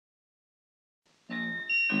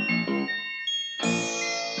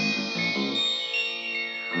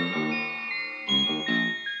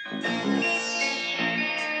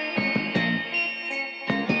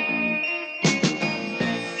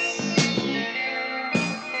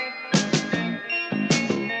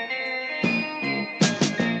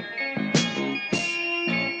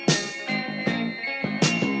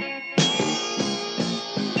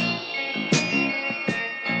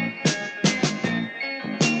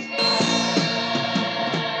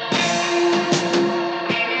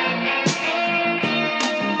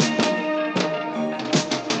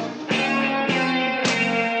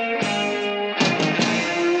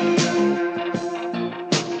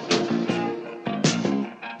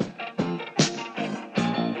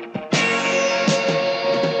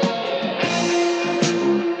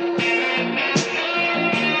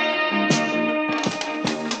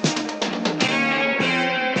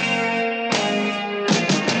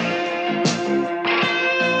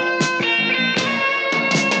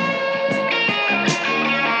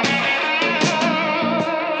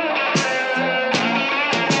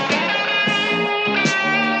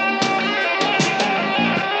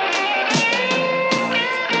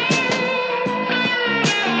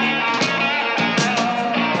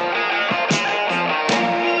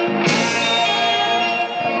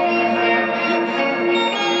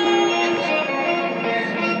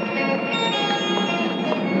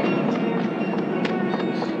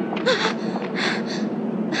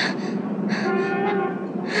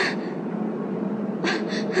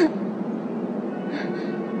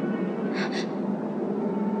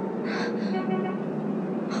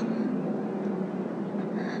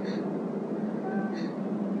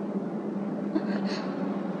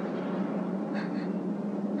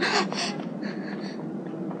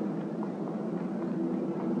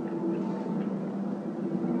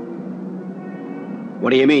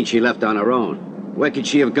What do you mean she left on her own? Where could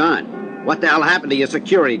she have gone? What the hell happened to your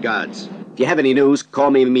security guards? If you have any news,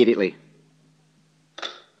 call me immediately.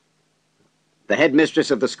 The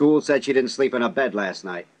headmistress of the school said she didn't sleep in her bed last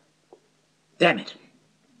night. Damn it.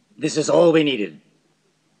 This is all we needed.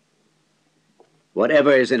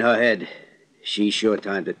 Whatever is in her head, she sure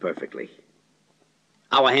timed it perfectly.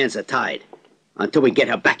 Our hands are tied until we get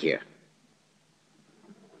her back here.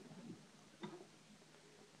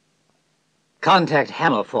 Contact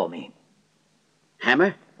Hammer for me.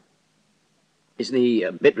 Hammer? Isn't he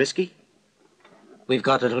a bit risky? We've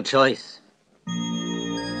got little choice.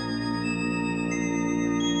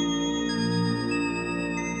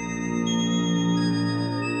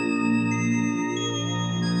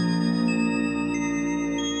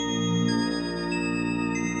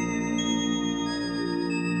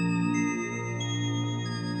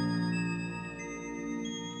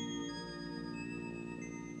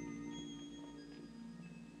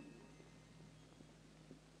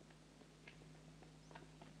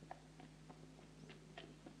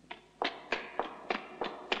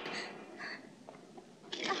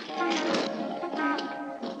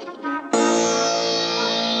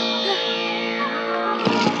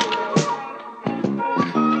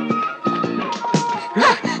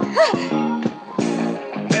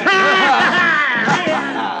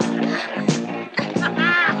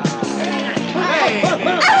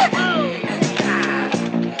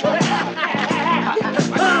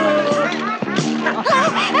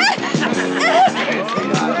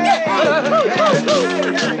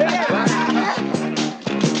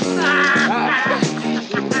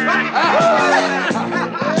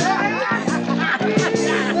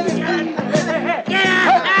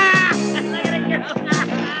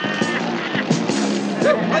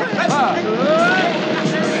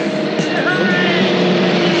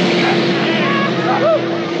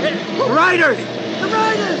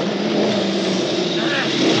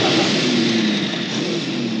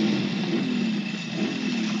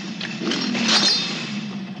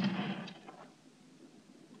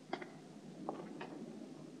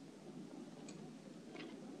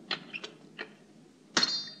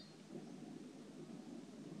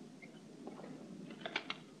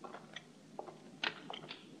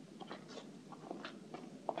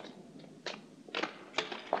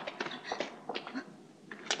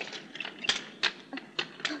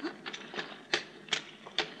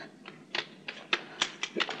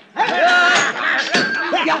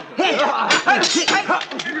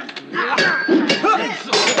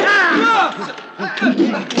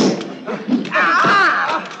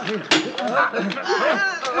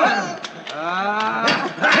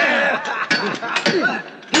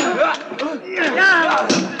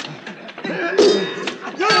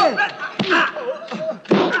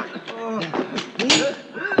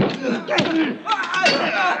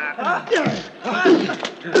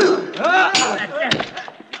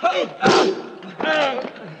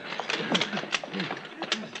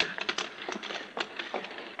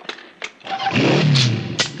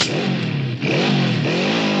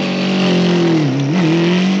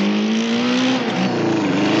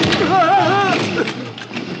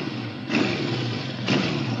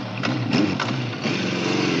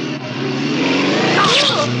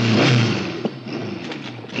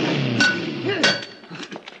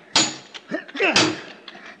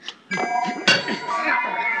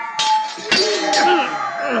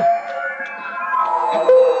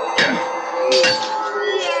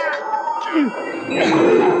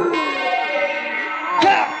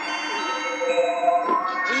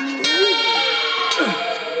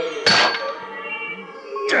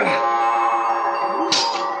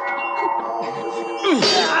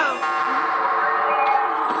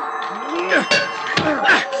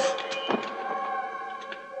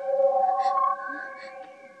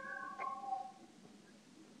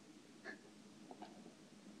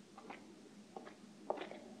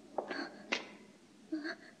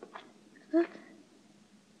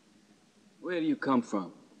 Where do you come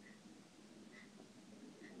from?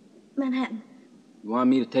 Manhattan. You want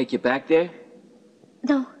me to take you back there?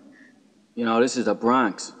 No. You know, this is the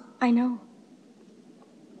Bronx. I know.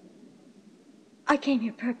 I came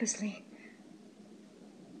here purposely.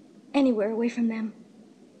 Anywhere away from them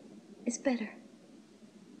is better.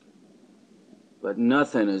 But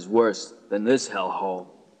nothing is worse than this hellhole.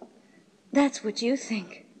 That's what you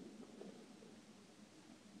think.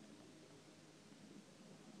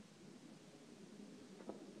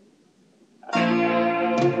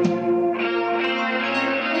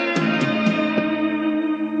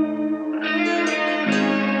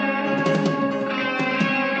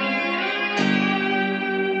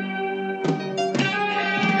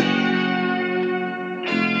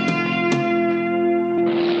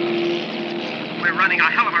 running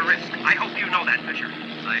a hell of a risk. I hope you know that, Fisher.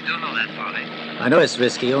 I do know that, Farley. I know it's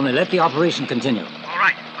risky, only let the operation continue. All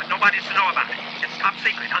right, but nobody's to know about it. It's top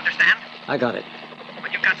secret, understand? I got it.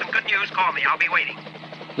 When you've got some good news, call me. I'll be waiting.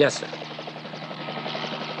 Yes, sir.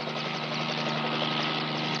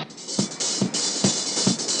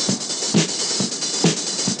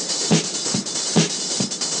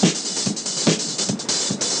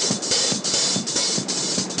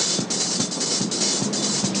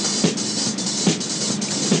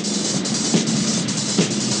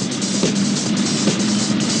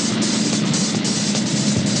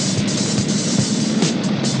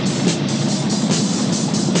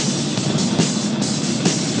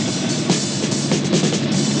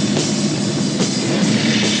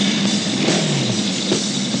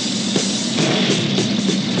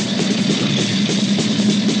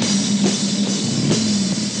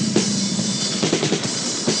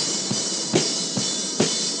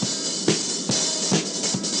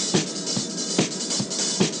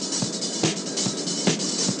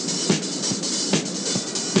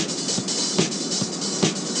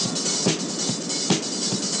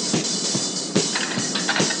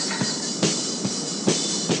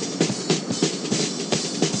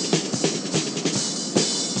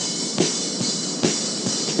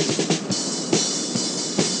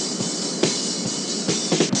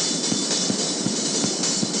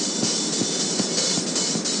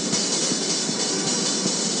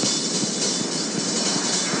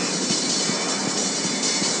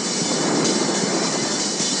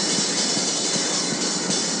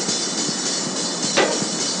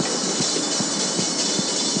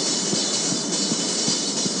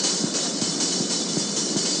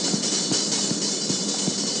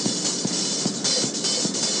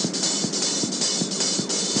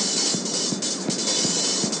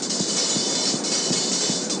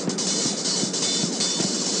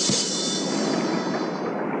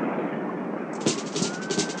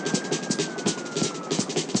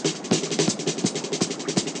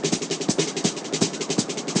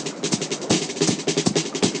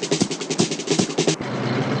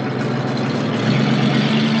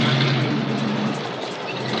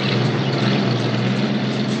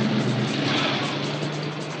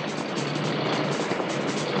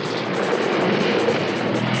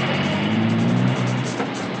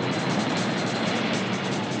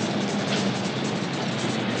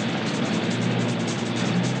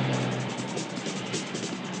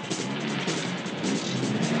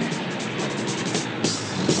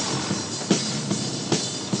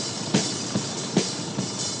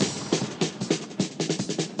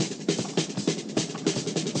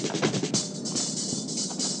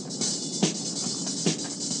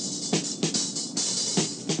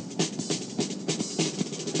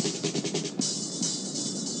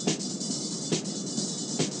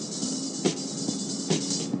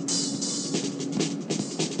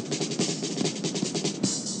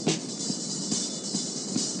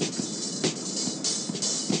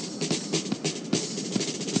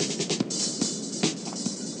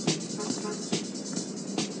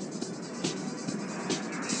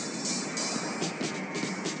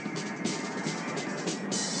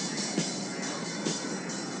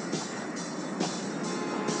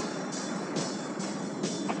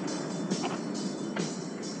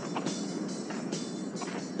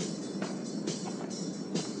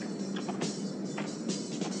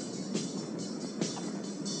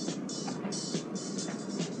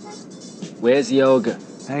 Where's Yoga?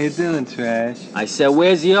 How you doing, Trash? I said,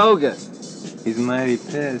 where's Yoga? He's mighty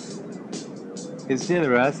pissed. His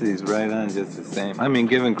generosity's right on just the same. I mean,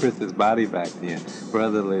 giving Chris's body back to you.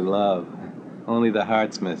 Brotherly love. Only the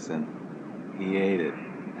heart's missing. He ate it.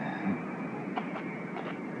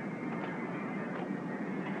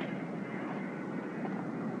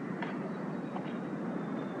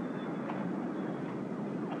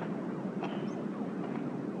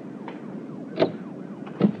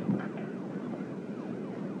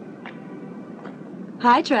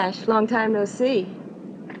 Hi, Trash. Long time no see.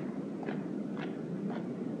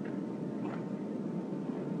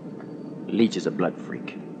 Leach is a blood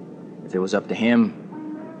freak. If it was up to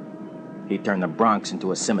him, he'd turn the Bronx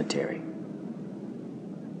into a cemetery.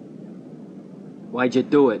 Why'd you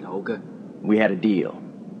do it, Olga? We had a deal.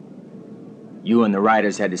 You and the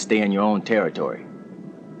riders had to stay in your own territory.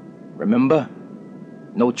 Remember?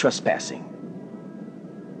 No trespassing.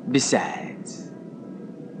 Besides,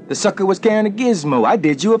 the sucker was carrying a gizmo. I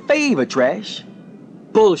did you a favor, Trash.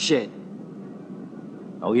 Bullshit.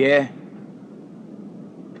 Oh, yeah?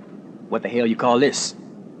 What the hell you call this?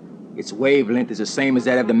 Its wavelength is the same as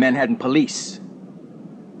that of the Manhattan police.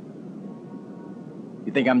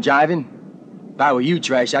 You think I'm jiving? If I were you,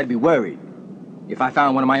 Trash, I'd be worried. if I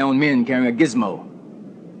found one of my own men carrying a gizmo.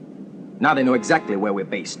 Now they know exactly where we're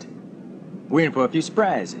based. We're in for a few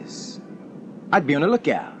surprises. I'd be on the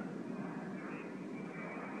lookout.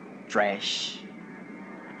 Trash.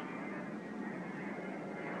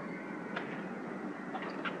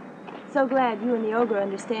 So glad you and the ogre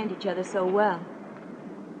understand each other so well.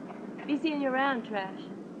 Be seeing you around, Trash.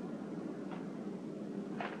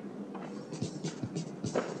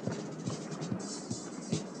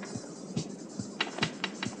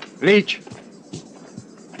 Leech.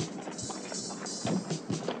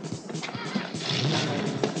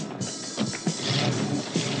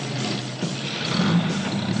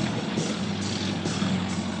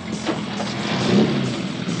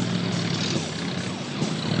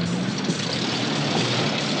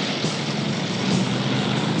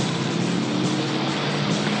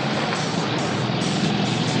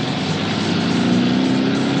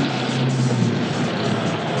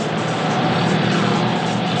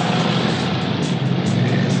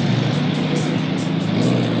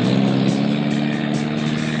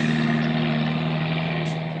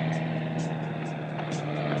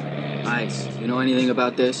 You know anything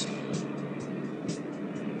about this?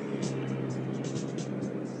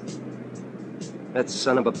 That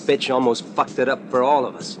son of a bitch almost fucked it up for all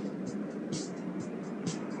of us.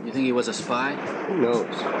 You think he was a spy? Who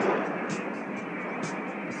knows?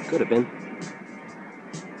 Could have been.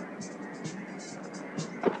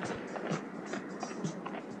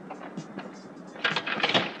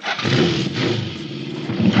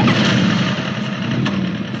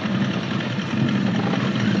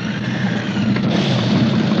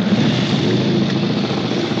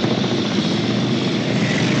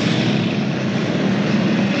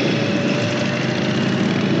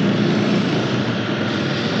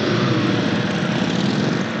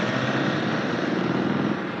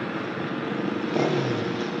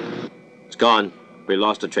 Gone. We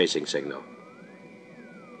lost a tracing signal.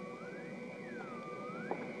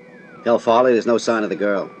 Tell Farley there's no sign of the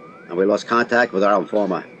girl, and we lost contact with our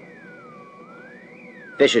informer.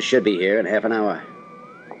 Fisher should be here in half an hour.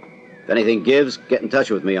 If anything gives, get in touch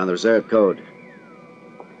with me on the reserve code.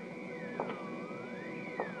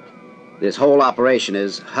 This whole operation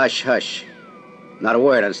is hush hush. Not a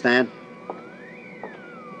word, understand?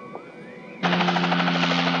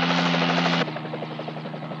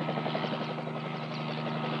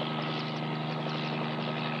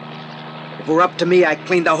 If it were up to me, I'd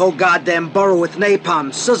clean the whole goddamn borough with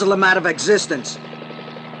napalm, sizzle them out of existence.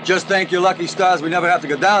 Just thank your lucky stars we never have to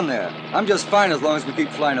go down there. I'm just fine as long as we keep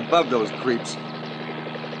flying above those creeps.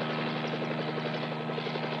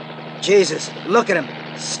 Jesus, look at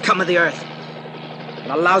him. Scum of the earth. And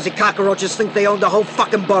the lousy cockroaches think they own the whole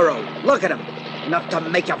fucking borough. Look at him. Enough to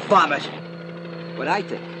make you vomit. What I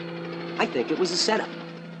think it was a setup.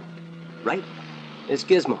 Right? It's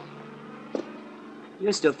Gizmo.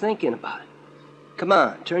 You're still thinking about it. Come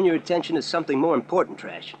on, turn your attention to something more important,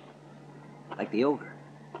 Trash. Like the ogre.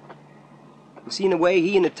 You seen the way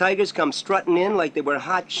he and the tigers come strutting in like they were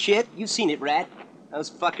hot shit? You seen it, Rat.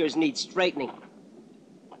 Those fuckers need straightening.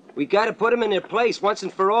 We gotta put them in their place once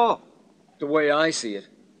and for all. The way I see it,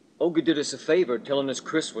 Ogre did us a favor telling us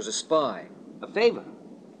Chris was a spy. A favor?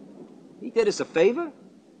 He did us a favor?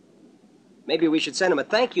 Maybe we should send him a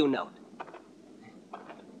thank you note.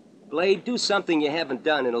 Blade, do something you haven't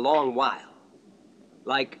done in a long while.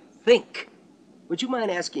 Like, think. Would you mind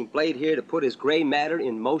asking Blade here to put his gray matter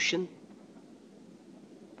in motion?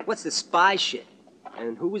 What's the spy shit?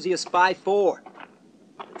 And who was he a spy for?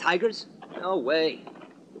 The Tigers? No way.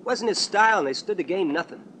 It wasn't his style and they stood to gain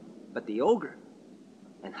nothing. But the ogre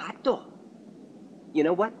and Hot Dog. You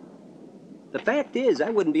know what? The fact is, I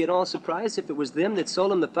wouldn't be at all surprised if it was them that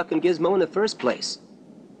sold him the fucking gizmo in the first place.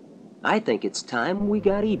 I think it's time we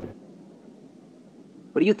got even.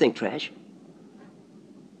 What do you think, Trash?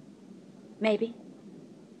 Maybe.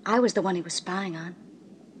 I was the one he was spying on.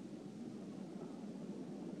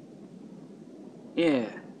 Yeah.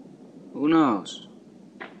 Who knows?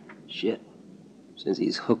 Shit. Since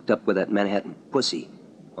he's hooked up with that Manhattan pussy,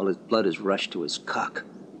 all his blood has rushed to his cock.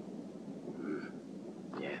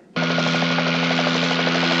 Yeah.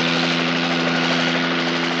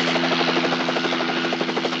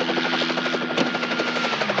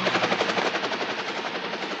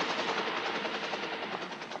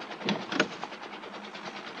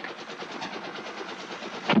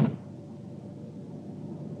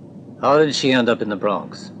 How did she end up in the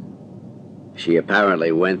Bronx? She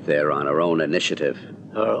apparently went there on her own initiative.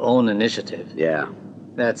 Her own initiative? Yeah.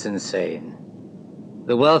 That's insane.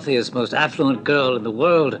 The wealthiest, most affluent girl in the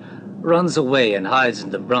world runs away and hides in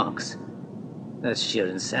the Bronx. That's sheer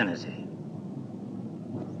insanity.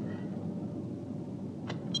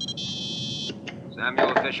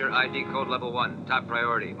 Samuel Fisher, ID code level 1. Top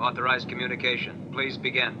priority. Authorized communication. Please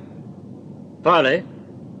begin. Farley,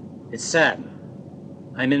 it's Sam.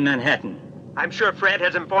 I'm in Manhattan. I'm sure Fred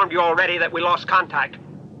has informed you already that we lost contact.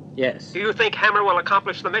 Yes. Do you think Hammer will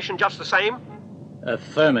accomplish the mission just the same?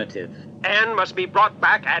 Affirmative. Anne must be brought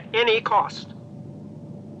back at any cost.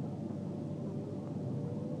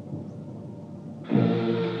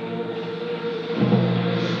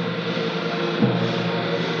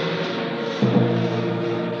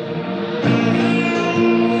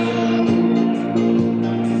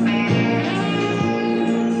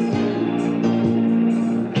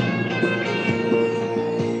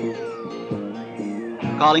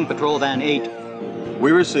 Calling Patrol Van 8.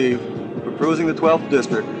 We receive. We're cruising the 12th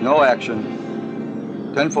District. No action.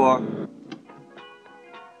 10-4.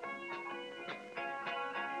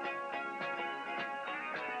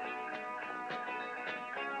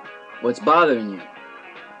 What's bothering you?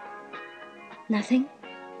 Nothing?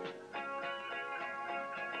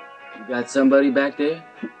 You got somebody back there?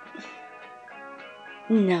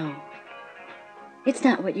 No. It's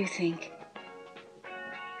not what you think.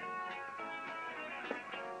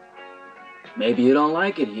 Maybe you don't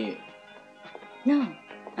like it here. No,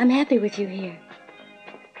 I'm happy with you here.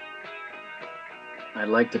 I'd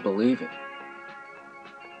like to believe it.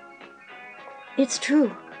 It's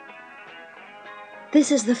true.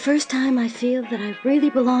 This is the first time I feel that I really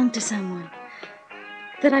belong to someone.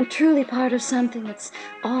 That I'm truly part of something that's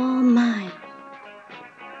all mine.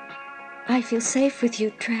 I feel safe with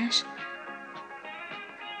you, Trash.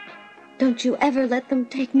 Don't you ever let them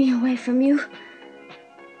take me away from you.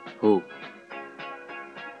 Who?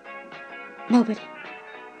 Nobody.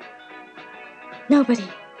 Nobody.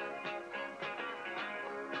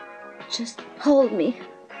 Just hold me.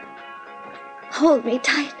 Hold me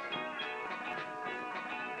tight.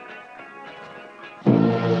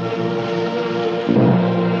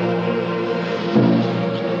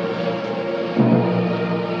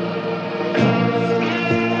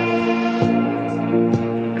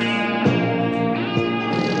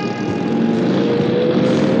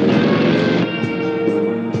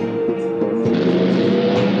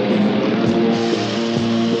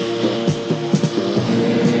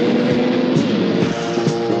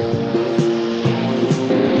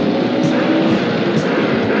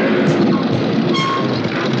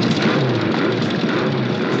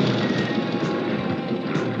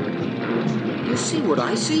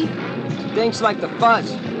 Things like the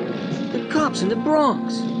fuzz. The cops in the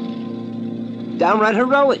Bronx. Downright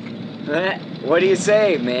heroic. What do you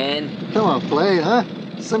say, man? Come on, play, huh?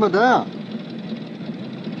 Simmer down.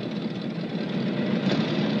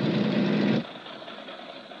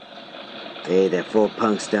 Hey, there are 4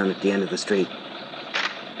 punks down at the end of the street.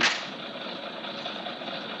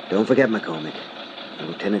 Don't forget, McCormick. The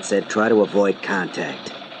lieutenant said try to avoid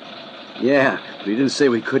contact. Yeah, but he didn't say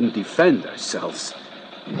we couldn't defend ourselves.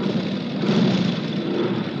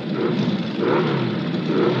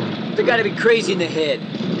 They gotta be crazy in the head.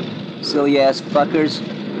 Silly ass fuckers.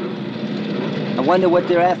 I wonder what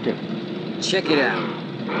they're after. Check it out.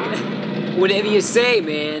 Whatever you say,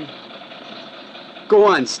 man. Go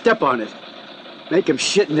on, step on it. Make them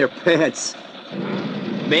shit in their pants.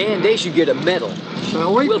 Man, they should get a medal.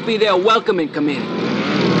 Shall we? We'll be their welcoming committee.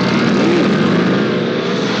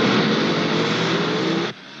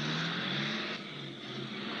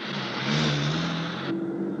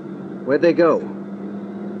 Where'd they go?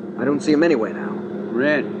 I don't see them anywhere now.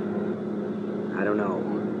 Red. I don't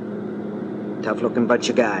know. Tough-looking bunch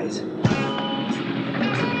of guys.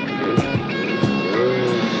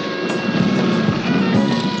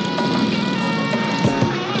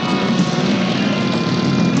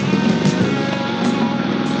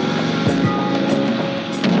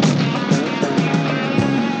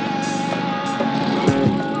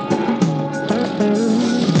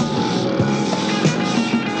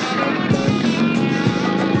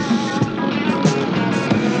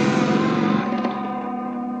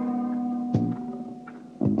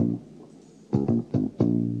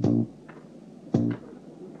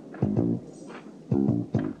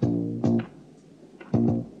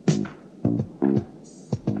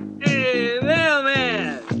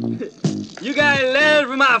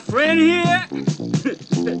 My friend here,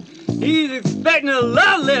 he's expecting a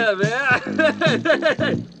love letter,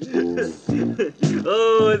 man.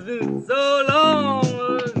 Oh, it's been so long.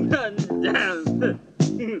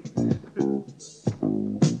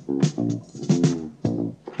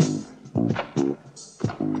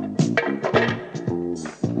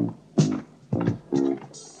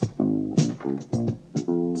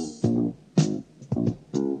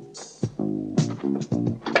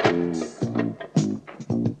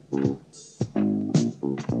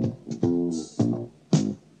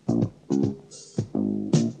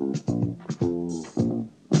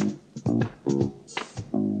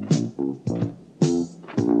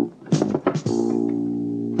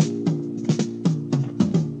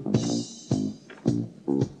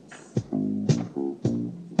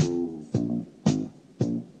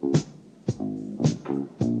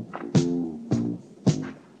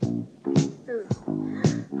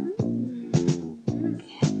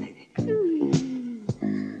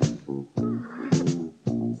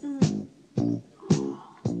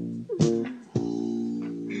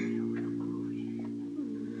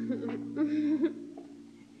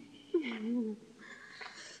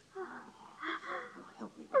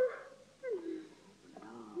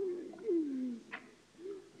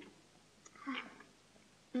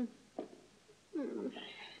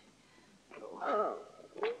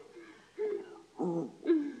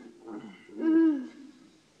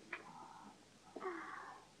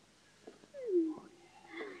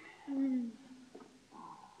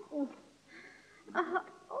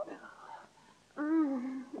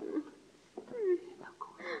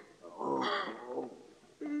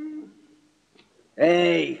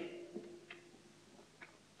 Hey!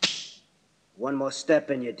 One more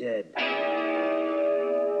step and you're dead.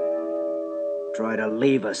 Try to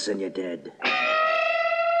leave us and you're dead.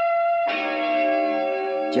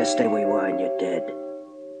 Just stay where you are and you're dead.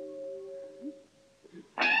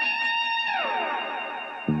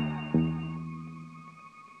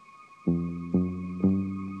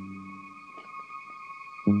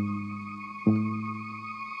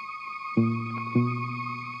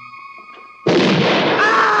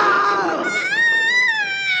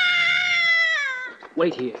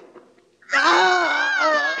 Wait here.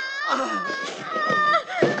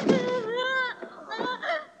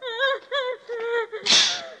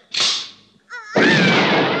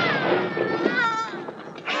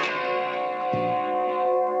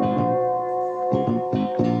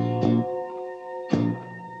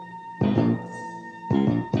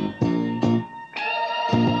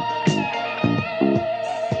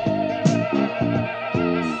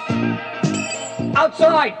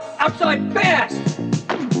 Outside! Outside, fast!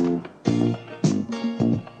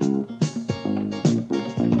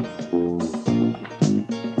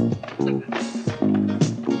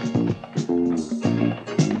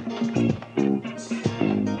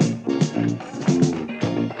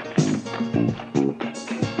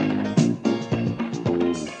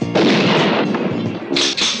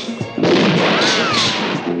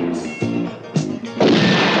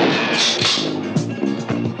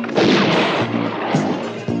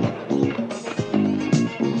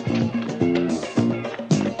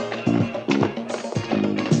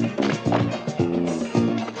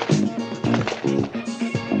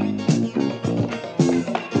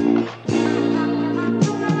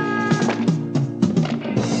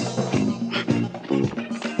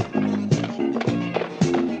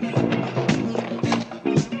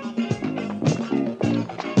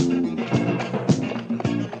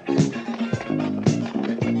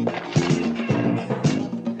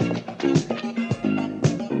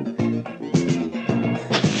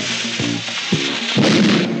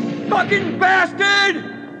 Fucking bastard!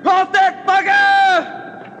 Off that fucker!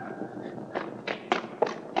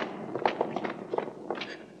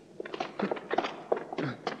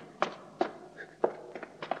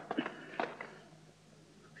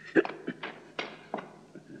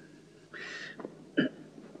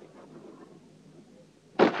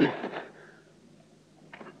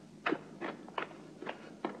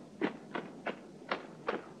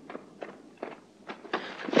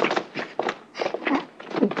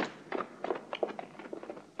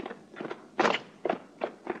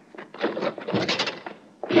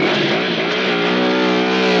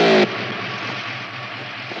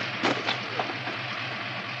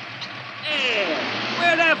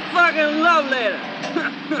 Where's that fucking love letter?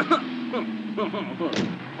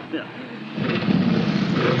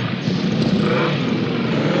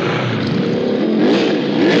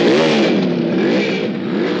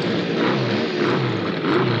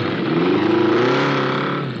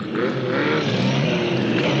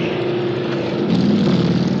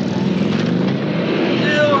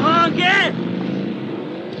 Little honky!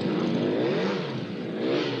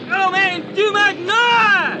 Oh man, too much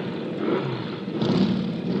noise!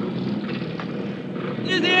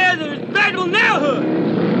 This is the respectable neighborhood!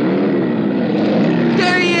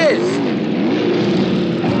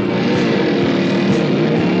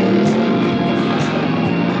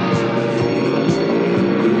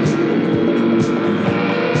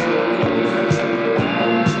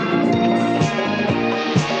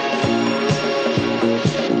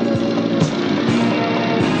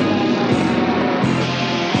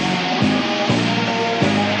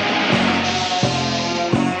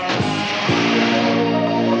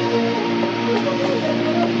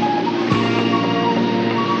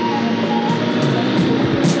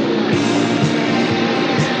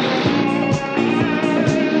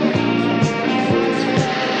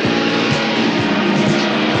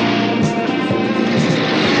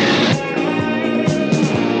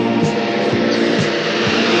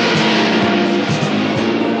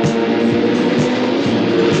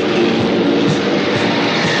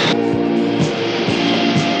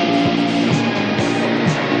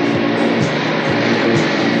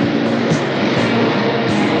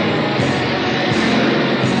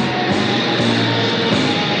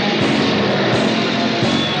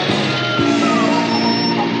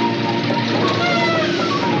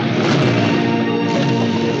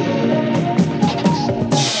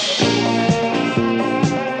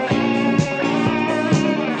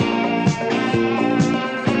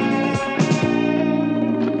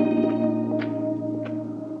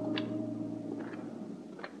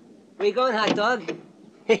 Where you going, hot dog?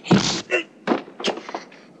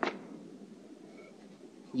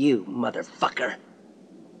 You motherfucker.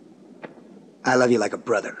 I love you like a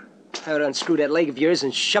brother. I would unscrew that leg of yours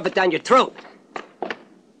and shove it down your throat.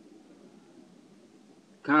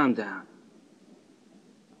 Calm down.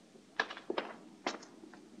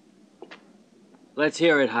 Let's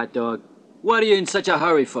hear it, hot dog. What are you in such a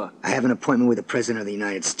hurry for? I have an appointment with the President of the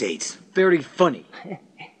United States. Very funny.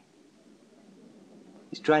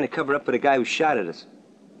 He's trying to cover up for the guy who shot at us.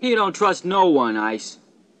 He don't trust no one, Ice.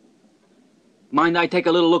 Mind I take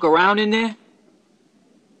a little look around in there?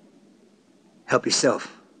 Help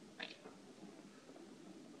yourself.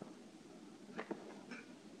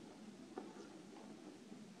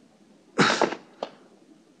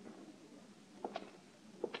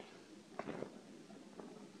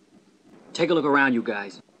 Take a look around, you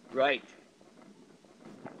guys. Right.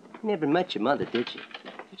 You never met your mother, did you?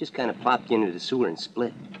 She just kind of popped you into the sewer and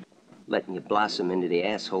split, letting you blossom into the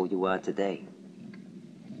asshole you are today.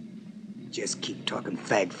 Just keep talking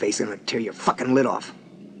fag face and I'll tear your fucking lid off.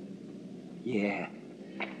 Yeah.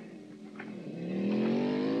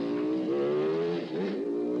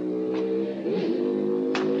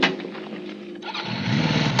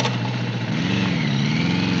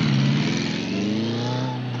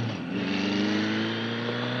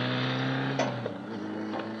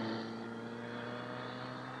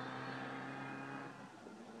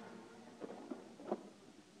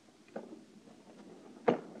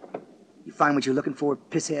 You find what you're looking for,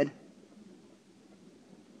 pisshead?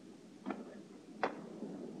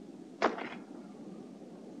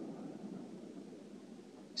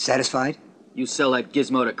 Satisfied? You sell that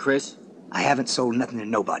gizmo to Chris? I haven't sold nothing to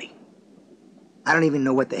nobody. I don't even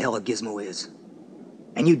know what the hell a gizmo is.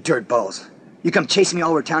 And you dirtballs, you come chasing me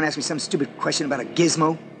all over town, ask me some stupid question about a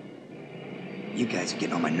gizmo? You guys are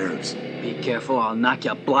getting on my nerves. Be careful, I'll knock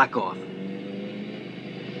your block off.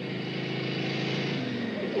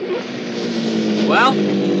 Well?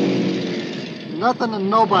 Nothing and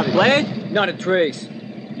nobody. Blade? Not a trace.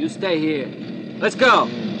 You stay here. Let's go.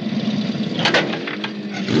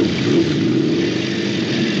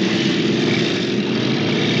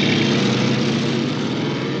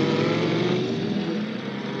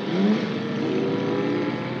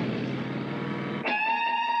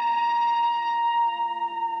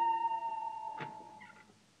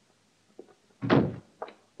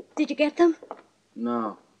 Did you get them?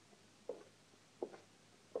 No.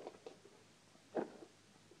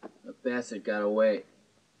 The bastard got away.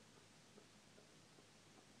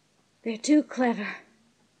 They're too clever.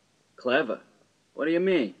 Clever? What do you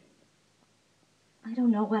mean? I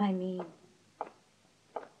don't know what I mean.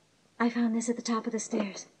 I found this at the top of the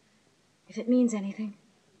stairs. If it means anything.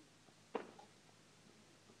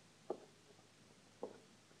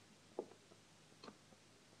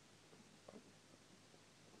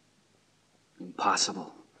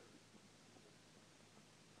 Impossible.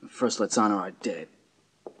 First, let's honor our dead.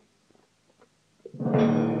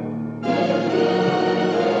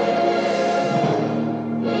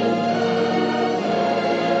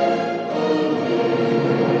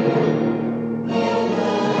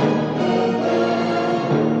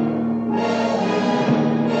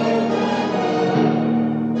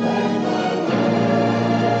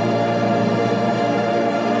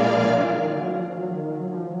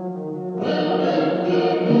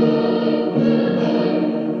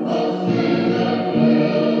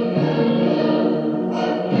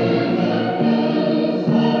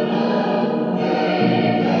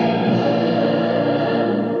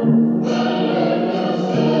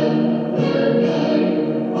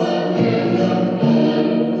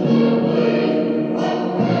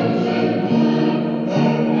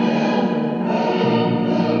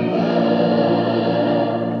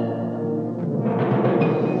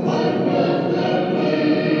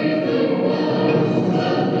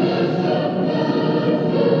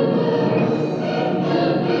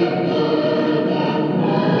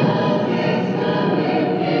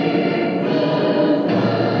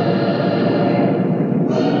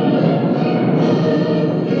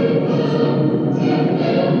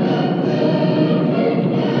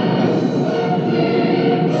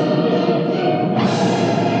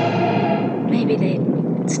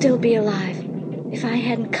 Still be alive if I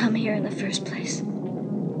hadn't come here in the first place.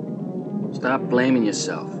 Stop blaming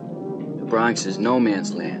yourself. The Bronx is no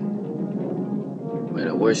man's land, where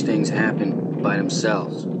the worst things happen by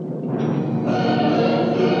themselves.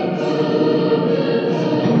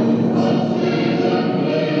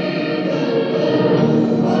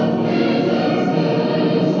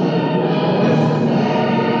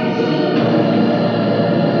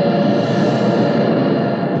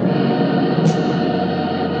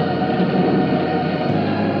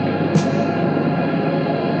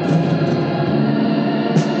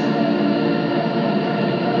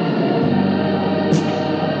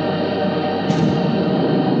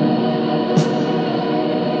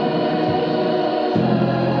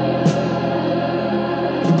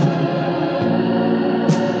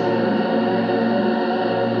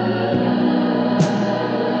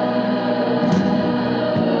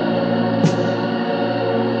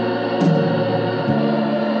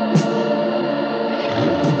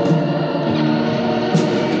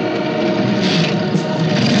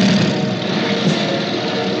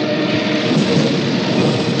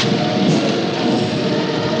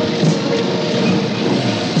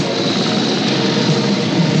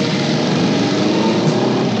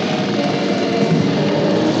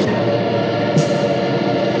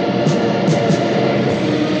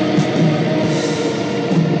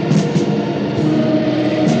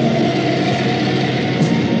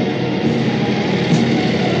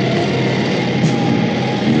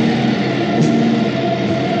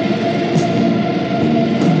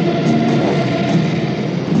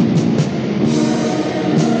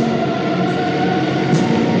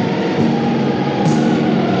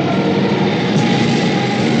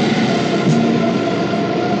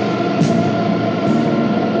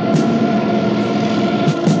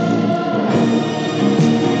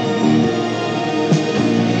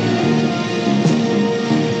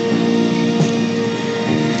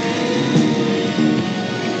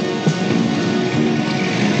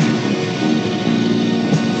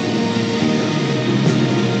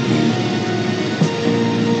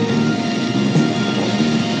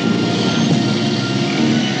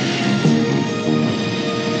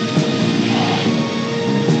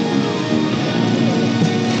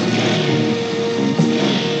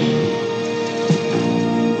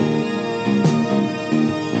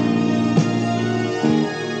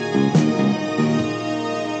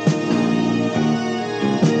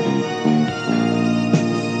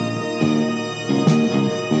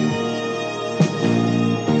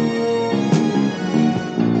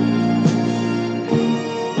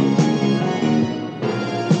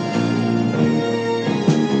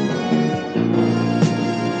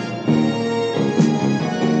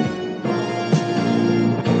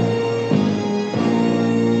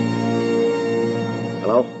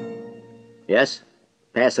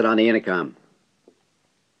 Pass it on the intercom.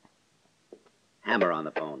 Hammer on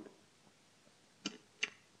the phone.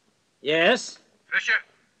 Yes? Fisher?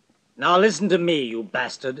 Now listen to me, you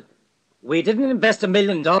bastard. We didn't invest $1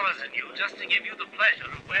 million in You just to give you the pleasure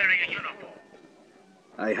of wearing a uniform.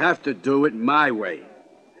 I have to do it my way.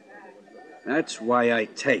 That's why I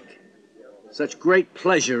take such great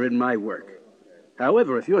pleasure in my work.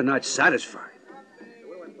 However, if you're not satisfied,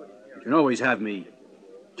 you can always have me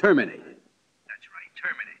terminated. That's right,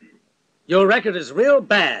 terminated. Your record is real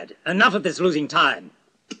bad. Enough of this losing time.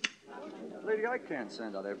 Lady, I can't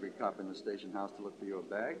send out every cop in the station house to look for your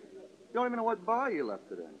bag. You don't even know what bar you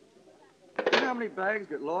left it in. You know how many bags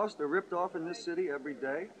get lost or ripped off in this city every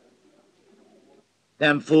day?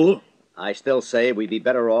 Damn fool. I still say we'd be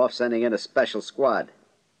better off sending in a special squad.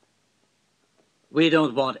 We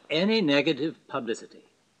don't want any negative publicity.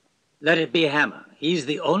 Let it be Hammer. He's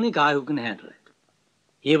the only guy who can handle it.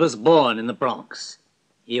 He was born in the Bronx.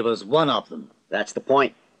 He was one of them. That's the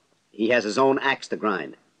point. He has his own axe to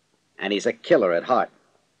grind. And he's a killer at heart.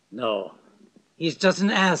 No. He's just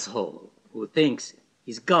an asshole who thinks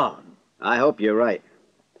he's gone. I hope you're right.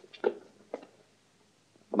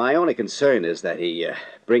 My only concern is that he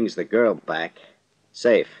brings the girl back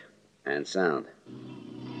safe and sound.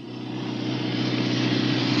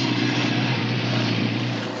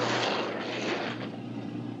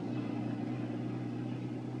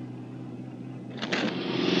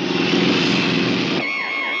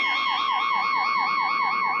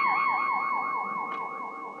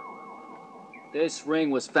 This ring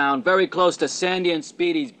was found very close to Sandy and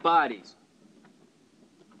Speedy's bodies.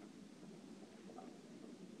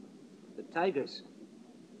 The Tigers.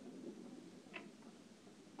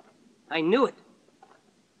 I knew it.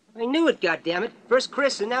 I knew it, goddammit. First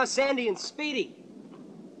Chris and now Sandy and Speedy.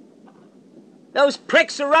 Those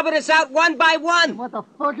pricks are rubbing us out one by one. What the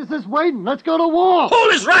fuck is this waiting? Let's go to war. Fool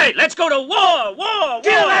is right. Let's go to war. War.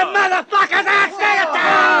 Kill that motherfucker's ass there,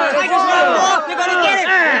 town! Tigers want war. They're gonna get it.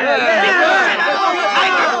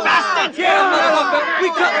 Tiger bastard! Kill him, motherfucker. We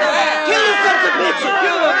cut the ass. Kill the sons of bitches!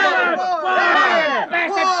 Kill him, motherfucker.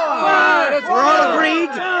 We're all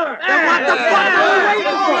agreed? Then what the fuck are we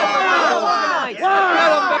waiting for?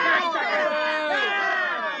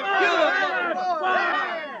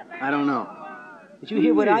 I don't know. Did you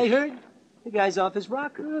hear what I heard? The guy's off his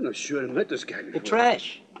rocker. I'm not sure I met this guy before. The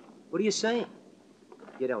Trash. What are you saying?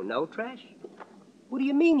 You don't know, Trash? What do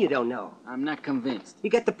you mean you don't know? I'm not convinced.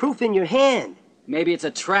 You got the proof in your hand. Maybe it's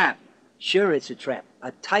a trap. Sure, it's a trap.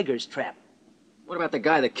 A tiger's trap. What about the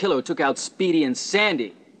guy, the killer, who took out Speedy and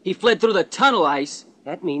Sandy? He fled through the tunnel ice.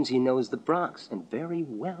 That means he knows the Bronx, and very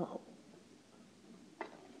well.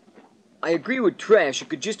 I agree with Trash. It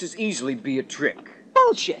could just as easily be a trick.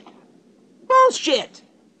 Bullshit! Bullshit!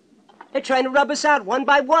 They're trying to rub us out one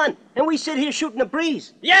by one, and we sit here shooting the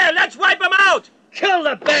breeze. Yeah, let's wipe them out! Kill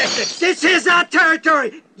the bastards! This is our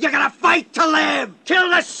territory! You're gonna fight to live! Kill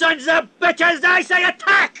the sons of bitches! I say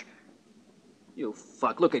attack! You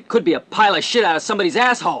fuck, look, it could be a pile of shit out of somebody's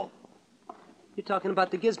asshole. You're talking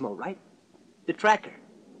about the gizmo, right? The tracker.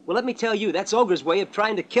 Well, let me tell you, that's Ogre's way of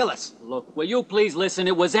trying to kill us. Look, will you please listen?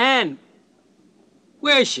 It was Anne.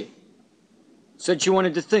 Where is she? Said she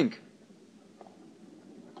wanted to think.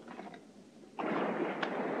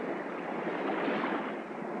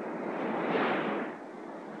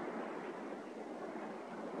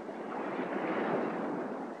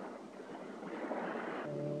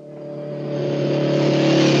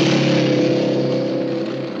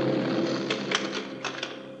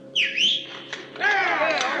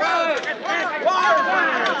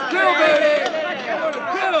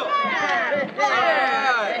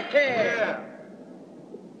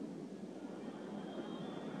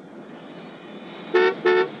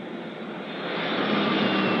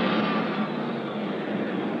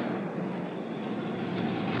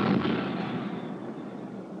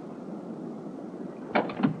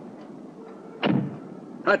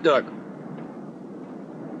 Hot dog.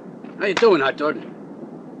 How you doing, hot dog?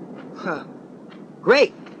 Huh.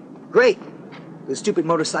 Great. Great. The stupid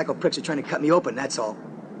motorcycle pricks are trying to cut me open, that's all.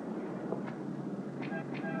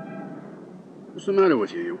 What's the matter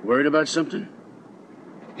with you? You worried about something?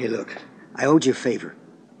 Hey, look. I owed you a favor.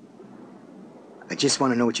 I just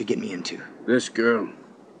want to know what you're getting me into. This girl.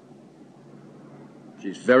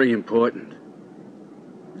 She's very important.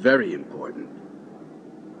 Very important.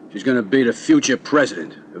 She's gonna be the future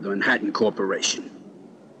president of the Manhattan Corporation.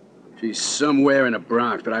 She's somewhere in the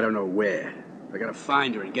Bronx, but I don't know where. I gotta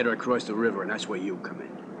find her and get her across the river, and that's where you come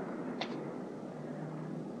in.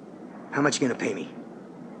 How much you gonna pay me?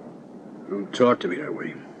 Don't talk to me that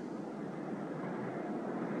way.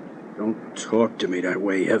 Don't talk to me that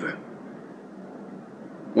way, ever.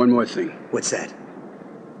 One more thing. What's that?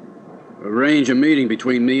 Arrange a meeting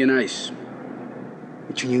between me and Ice.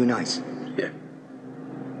 Between you and Ice? Yeah.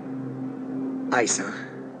 Ice, huh?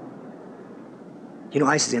 You know,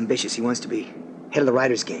 Ice is ambitious. He wants to be head of the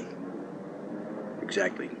Riders Gang.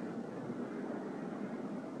 Exactly.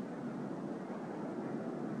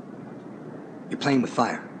 You're playing with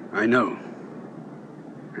fire. I know.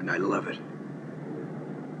 And I love it.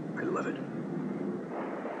 I love it.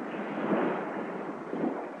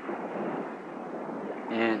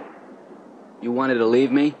 Ann, you wanted to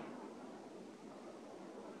leave me?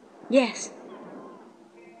 Yes,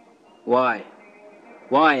 Why?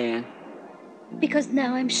 Why, Ann? because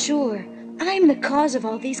now I'm sure I'm the cause of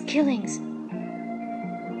all these killings.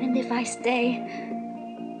 And if I stay,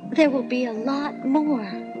 there will be a lot more.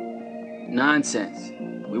 Nonsense.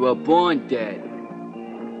 We were born dead.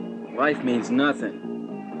 Life means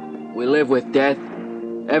nothing. We live with death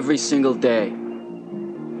every single day.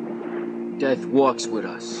 Death walks with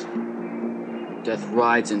us. Death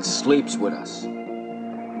rides and sleeps with us.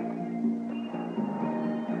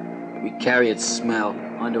 We carry its smell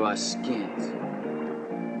under our skins.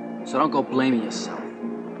 So don't go blaming yourself.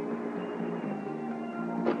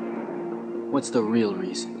 What's the real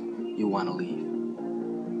reason you want to leave?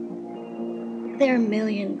 There are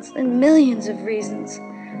millions and millions of reasons.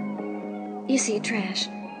 You see, Trash,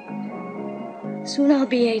 soon I'll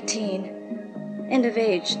be 18 and of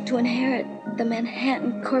age to inherit the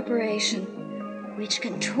Manhattan Corporation, which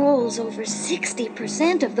controls over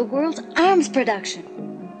 60% of the world's arms production.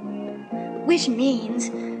 Which means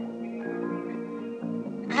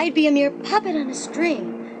I'd be a mere puppet on a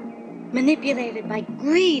string, manipulated by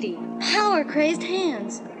greedy, power-crazed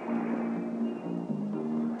hands.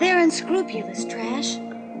 They're unscrupulous, Trash,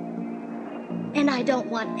 and I don't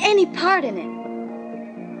want any part in it.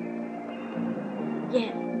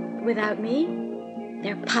 Yet, without me,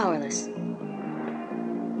 they're powerless.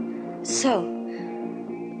 So,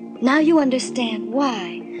 now you understand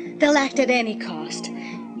why they'll act at any cost,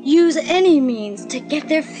 use any means to get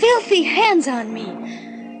their filthy hands on me.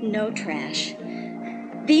 No, Trash.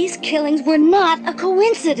 These killings were not a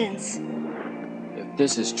coincidence. If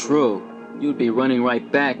this is true, you'd be running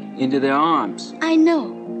right back into their arms. I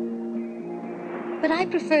know. But I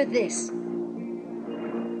prefer this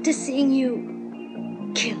to seeing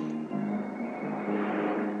you killed.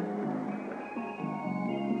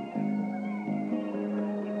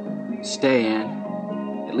 Stay,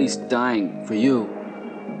 Ann. At least dying for you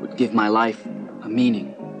would give my life a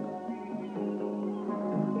meaning.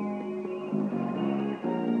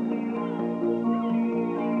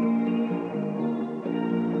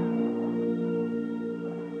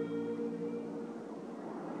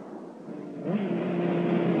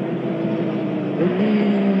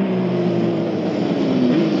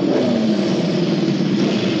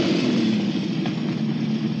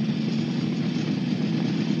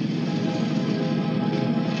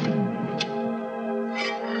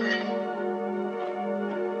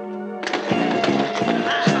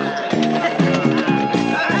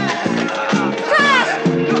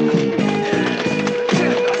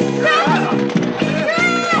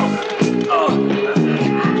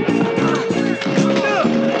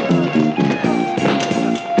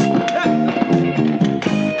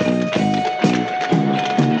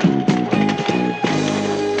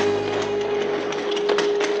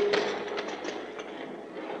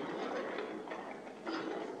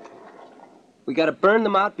 We gotta burn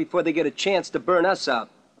them out before they get a chance to burn us out.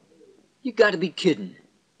 You gotta be kidding.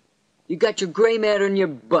 You got your gray matter in your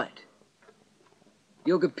butt.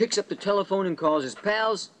 Yoga picks up the telephone and calls his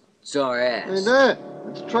pals. It's our ass. Hey there,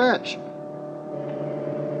 it's Trash.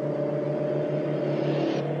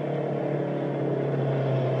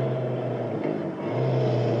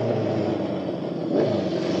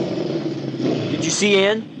 Did you see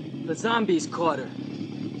Ann? The zombies caught her.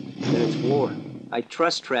 Then it's war. I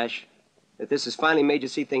trust, Trash, that this has finally made you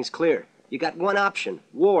see things clear. You got one option: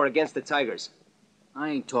 war against the Tigers. I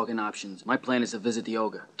ain't talking options. My plan is to visit the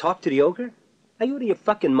ogre. Talk to the ogre? Are you out of your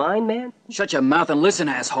fucking mind, man? Shut your mouth and listen,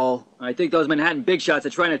 asshole. I think those Manhattan big shots are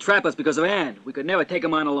trying to trap us because of Ann. We could never take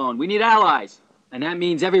them on alone. We need allies. And that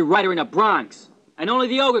means every writer in the Bronx. And only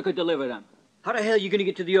the ogre could deliver them. How the hell are you gonna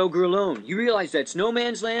get to the ogre alone? You realize that's no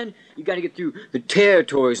man's land? You gotta get through the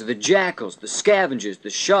territories of the jackals, the scavengers, the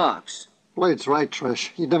sharks. Blade's right,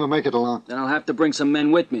 Trish. You'd never make it alone. Then I'll have to bring some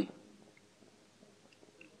men with me.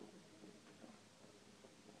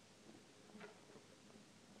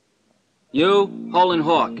 You, Hole and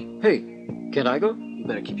Hawk. Hey, can I go? You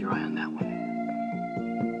better keep your eye on that one.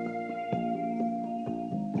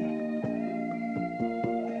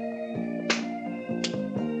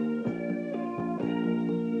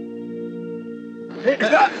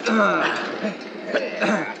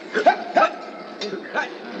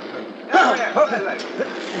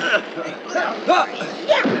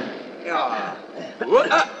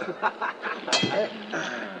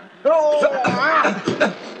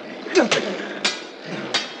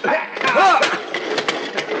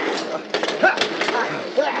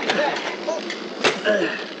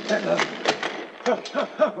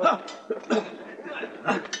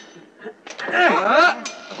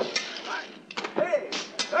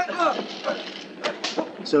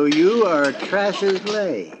 So you are Trash's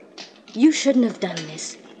lay. You shouldn't have done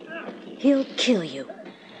this. He'll kill you.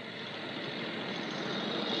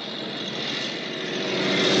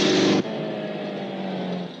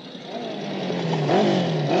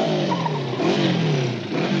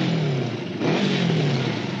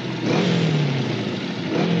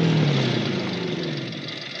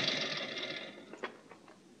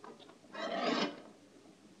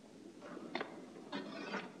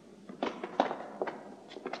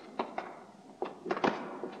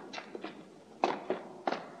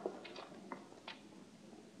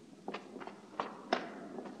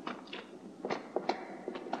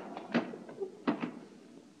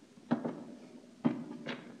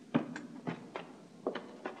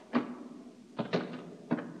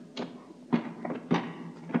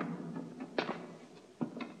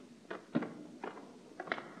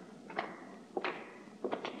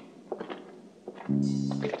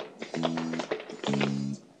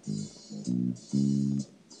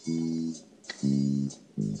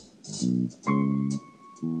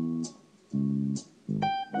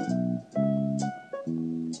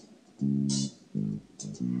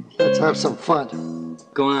 Let's have some fun.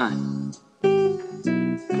 Go on.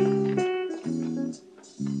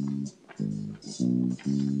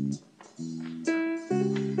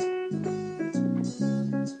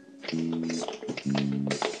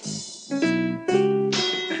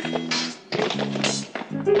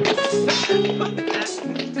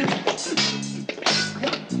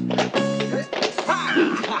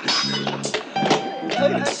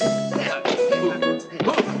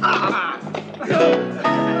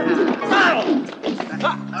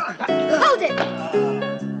 Hold it!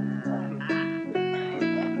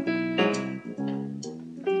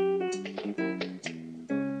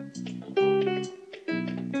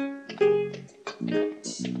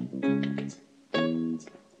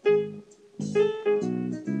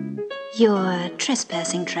 You're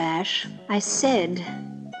trespassing, Trash. I said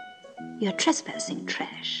you're trespassing,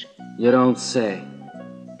 Trash. You don't say.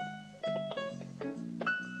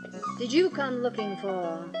 Did you come looking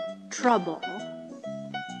for trouble?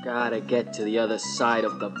 Gotta get to the other side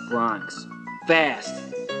of the Bronx. Fast!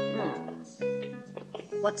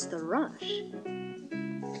 What's the rush?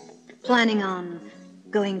 Planning on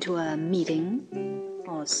going to a meeting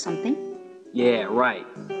or something? Yeah, right.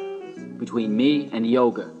 Between me and the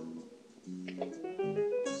ogre.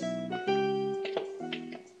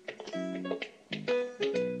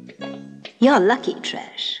 You're lucky,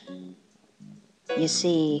 Trash. You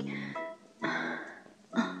see,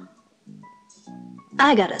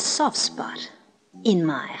 I got a soft spot in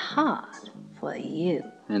my heart for you.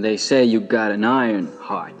 And they say you got an iron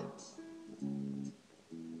heart.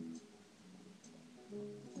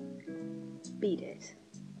 Beat it.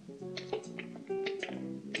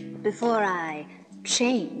 Before I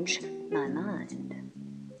change my mind.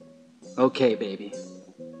 Okay, baby.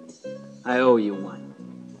 I owe you one.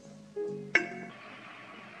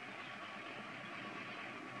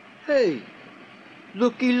 Hey,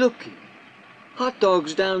 looky, looky. Hot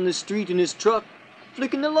dog's down the street in his truck,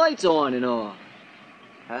 flicking the lights on and off.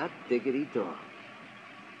 Hot diggity dog.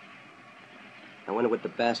 I wonder what the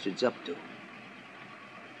bastard's up to.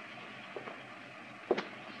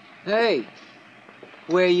 Hey,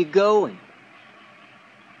 where you going?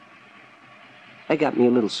 I got me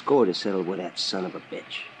a little score to settle with that son of a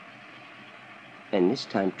bitch. And this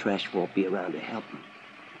time Trash won't be around to help him.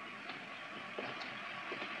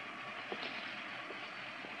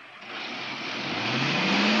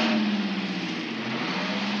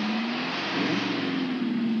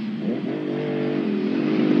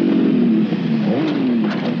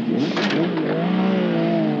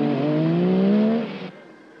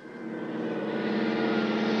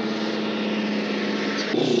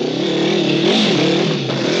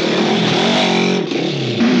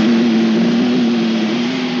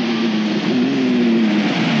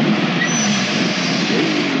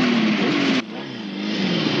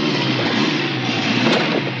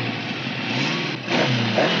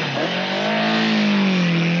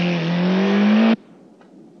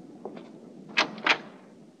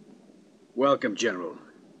 Welcome, General.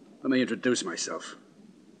 Let me introduce myself.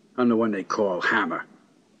 I'm the one they call Hammer.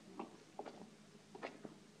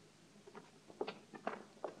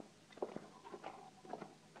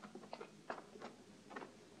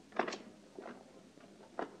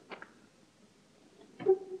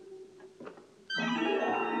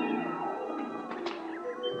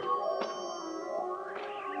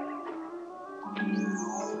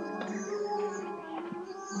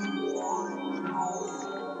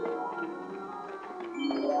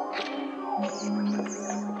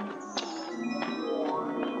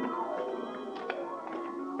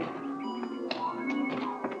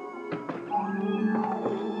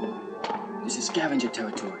 This is scavenger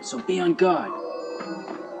territory, so be on guard.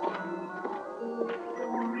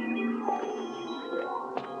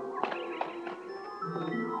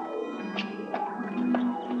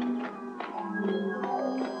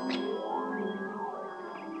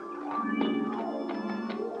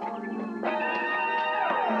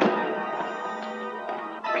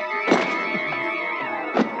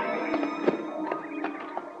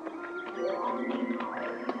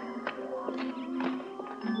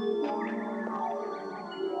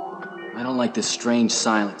 I don't like this strange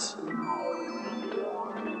silence.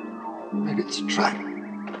 Maybe it's a trap.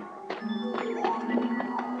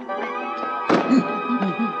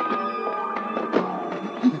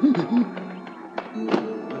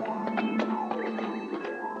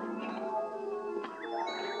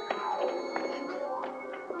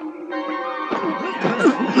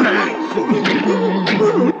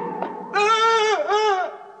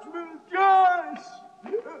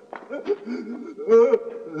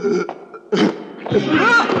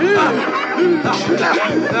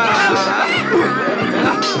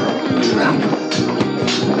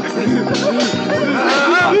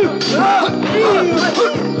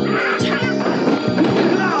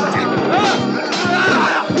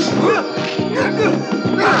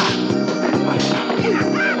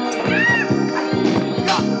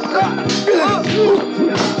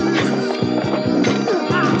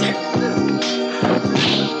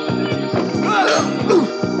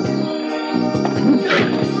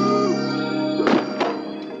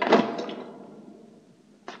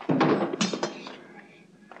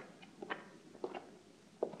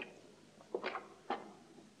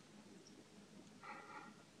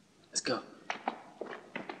 Let's go.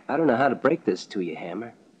 I don't know how to break this to you,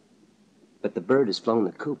 Hammer. But the bird has flown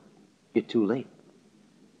the coop. You're too late.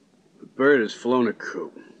 The bird has flown a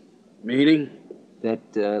coop. Meaning? That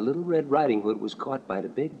little Red Riding Hood was caught by the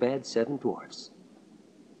big bad Seven Dwarfs.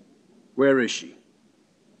 Where is she?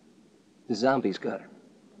 The zombies got her.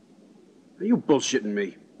 Are you bullshitting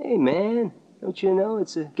me? Hey, man. Don't you know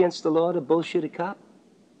it's against the law to bullshit a cop?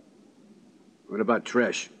 What about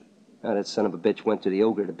Tresh? Oh, that son of a bitch went to the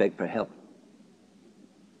ogre to beg for help.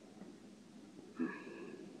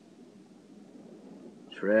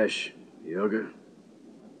 Tresh, Yoga.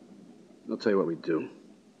 I'll tell you what we do.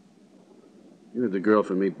 You have the girl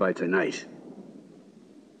for me by tonight.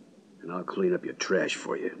 And I'll clean up your trash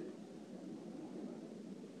for you.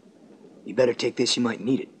 You better take this, you might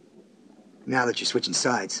need it. Now that you're switching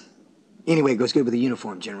sides. Anyway, it goes good with the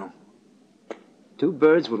uniform, General. 2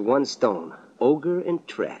 birds with 1 stone. Ogre and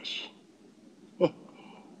trash.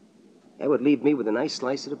 That would leave me with a nice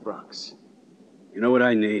slice of the Bronx. You know what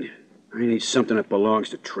I need? I need something that belongs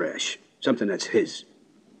to Trash. Something that's his.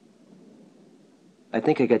 I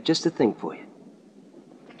think I got just the thing for you.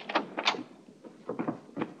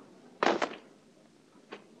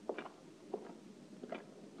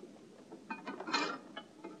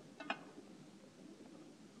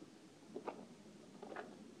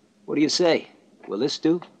 What do you say? Will this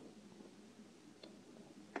do?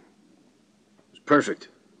 It's perfect.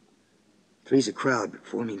 3's a crowd, but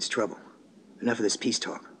 4 means trouble. Enough of this peace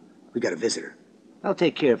talk. We got a visitor. I'll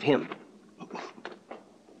take care of him.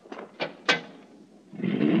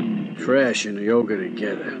 Trash and the ogre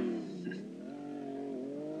together.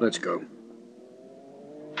 Let's go.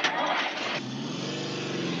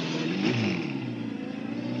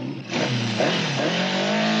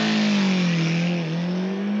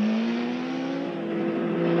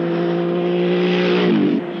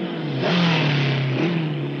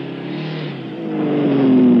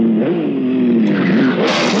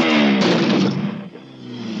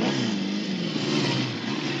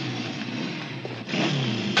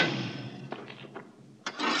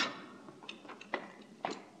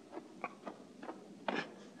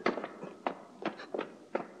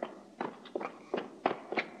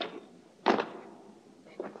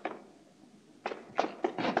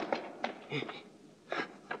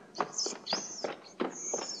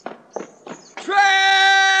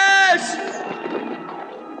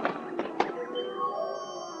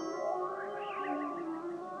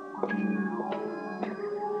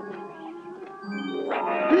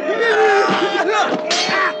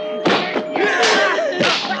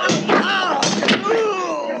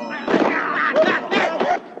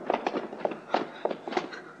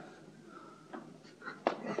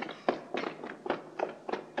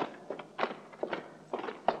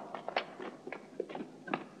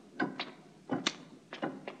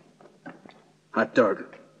 Hot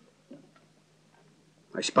dog.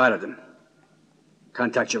 I spotted them.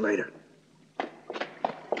 Contact you later.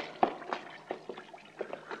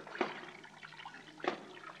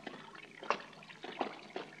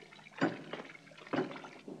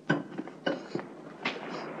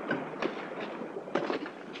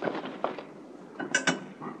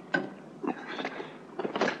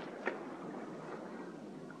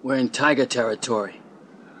 We're in tiger territory.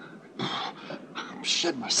 I'm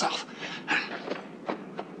shitting myself.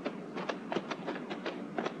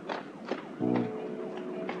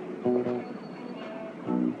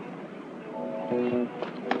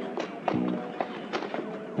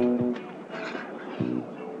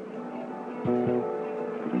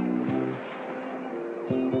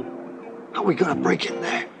 How are we gonna break in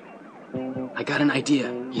there? I got an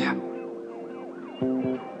idea. Yeah.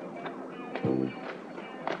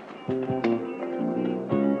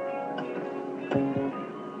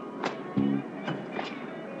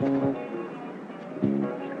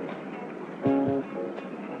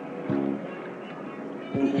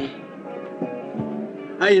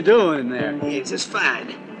 How you doing in there? Yeah, just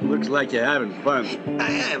fine. Looks like you're having fun.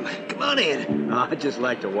 I am. Come on in. Oh, I just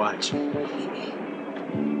like to watch.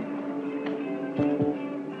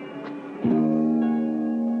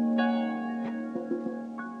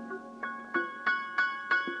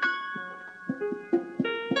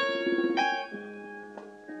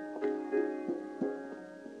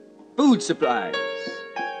 Food supplies.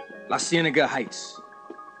 La Cienega Heights.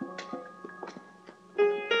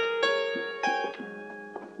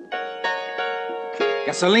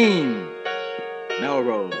 Gasoline.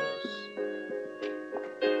 Melrose.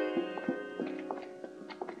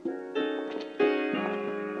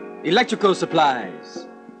 Electrical supplies.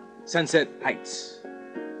 Sunset Heights.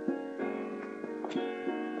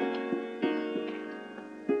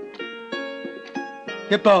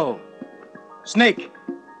 Hippo. Snake.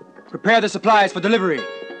 Prepare the supplies for delivery.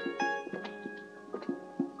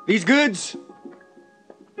 These goods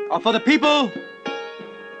are for the people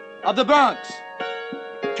of the Bronx,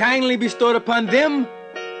 kindly bestowed upon them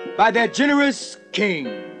by their generous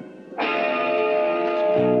king.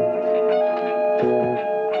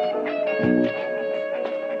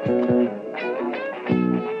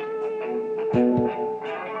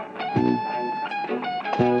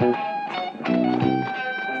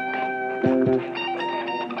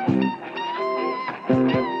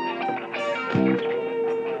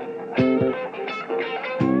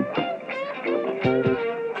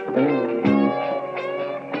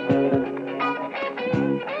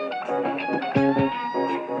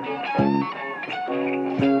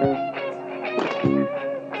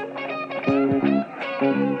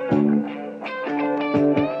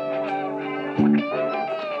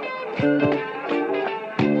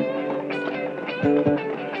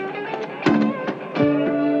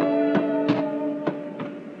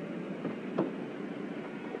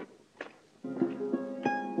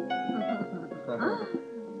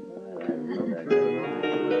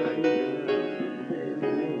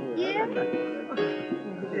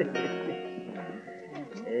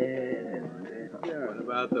 What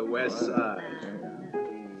about the west side?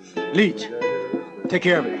 Leach, take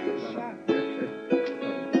care of it.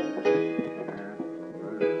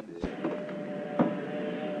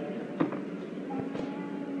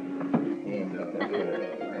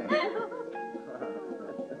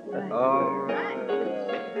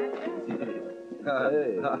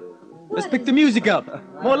 Let's pick the music up.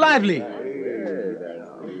 More lively.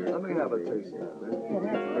 Let me have a taste of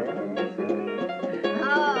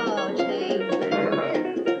Oh, gee.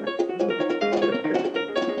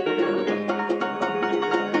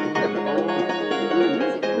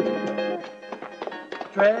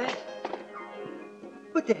 Trash?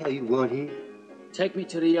 What the hell you want here? Take me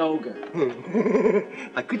to the ogre.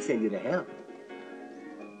 I could send you to hell.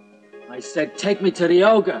 I said take me to the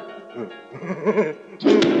ogre.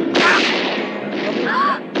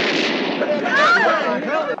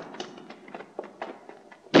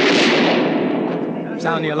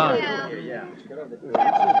 Sound the alarm.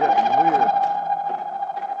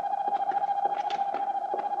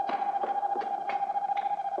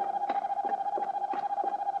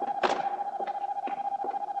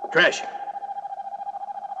 Trash.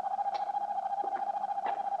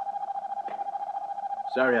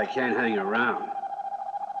 Sorry I can't hang around.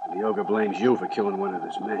 The ogre blames you for killing one of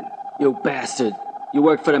his men. You bastard. You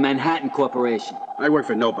work for the Manhattan Corporation. I work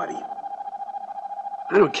for nobody.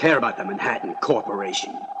 I don't care about the Manhattan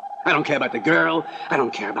Corporation. I don't care about the girl. I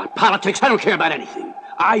don't care about politics. I don't care about anything.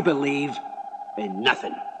 I believe in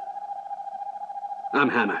nothing. I'm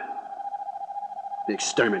Hammer, the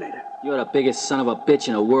exterminator. You're the biggest son of a bitch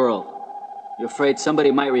in the world. You afraid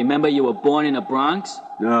somebody might remember you were born in the Bronx?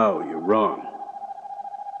 No, you're wrong.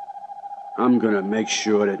 I'm gonna make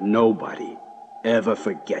sure that nobody ever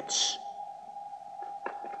forgets.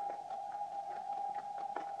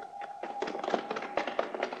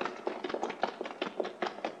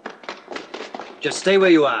 Just stay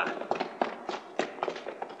where you are.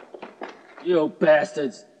 You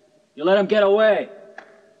bastards. You let him get away.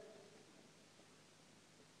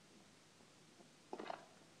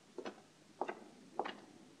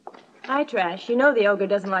 Hi, Trash. You know the ogre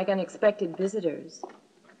doesn't like unexpected visitors.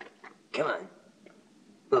 Come on.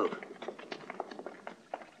 Move.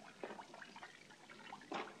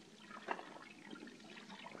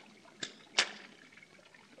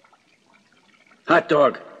 Hot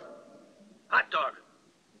dog. Hot dog.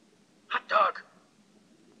 Hot dog.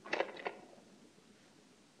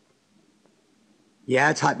 Yeah,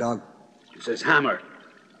 it's hot dog. It says hammer.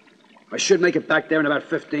 I should make it back there in about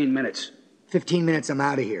 15 minutes. 15 minutes, I'm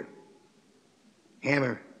out of here.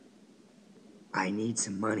 Hammer, I need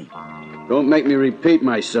some money. Don't make me repeat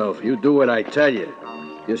myself. You do what I tell you.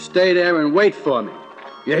 You stay there and wait for me.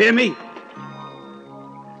 You hear me?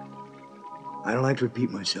 I don't like to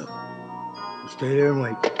repeat myself. You stay there and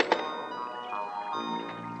wait.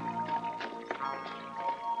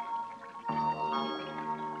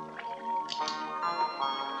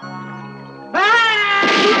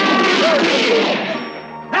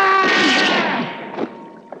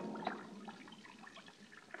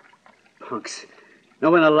 Punks. No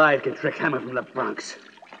one alive can trick Hammer from the Bronx.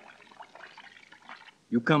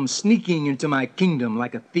 You come sneaking into my kingdom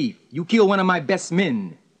like a thief. You kill one of my best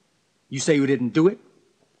men. You say you didn't do it?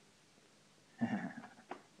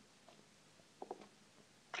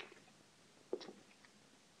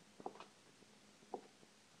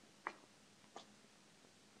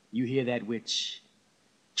 You hear that, witch?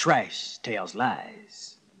 Trash tells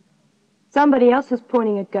lies. Somebody else was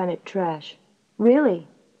pointing a gun at Trash. Really?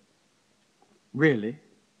 Really?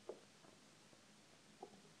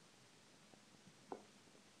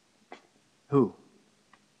 Who?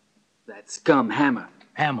 That scum Hammer.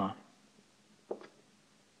 Hammer?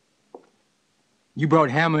 You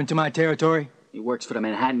brought Hammer into my territory? He works for the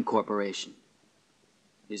Manhattan Corporation.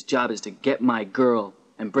 His job is to get my girl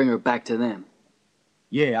and bring her back to them.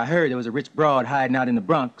 Yeah, I heard there was a rich broad hiding out in the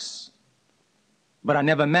Bronx. But I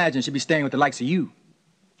never imagined she'd be staying with the likes of you.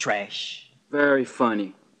 Trash. Very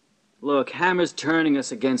funny. Look, Hammer's turning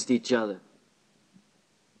us against each other.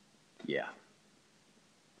 Yeah.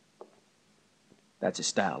 That's his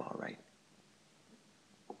style, all right.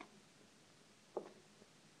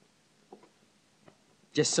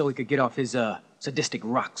 Just so he could get off his, sadistic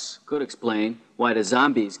rocks. Could explain why the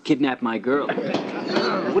zombies kidnapped my girl.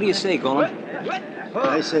 What do you say, Golem?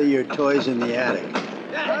 I say your toy's in the attic.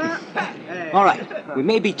 All right, we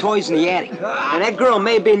may be toys in the attic. And that girl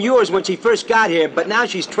may have been yours when she first got here, but now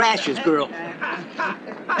she's Trash's girl.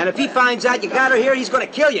 And if he finds out you got her here, he's gonna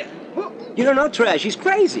kill you. You don't know Trash, he's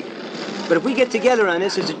crazy. But if we get together on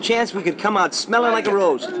this, there's a chance we could come out smelling like a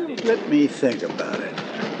rose. Let me think about it.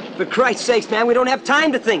 For Christ's sakes, man, we don't have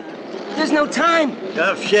time to think. There's no time.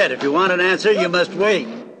 Tough shit. If you want an answer, you must wait.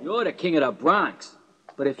 You're the king of the Bronx.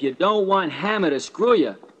 But if you don't want Hammer to screw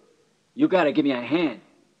you, you gotta give me a hand.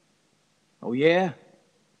 Oh, yeah?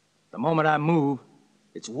 The moment I move,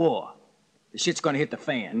 it's war. The shit's gonna hit the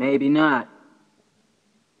fan. Maybe not.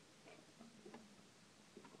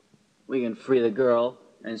 We can free the girl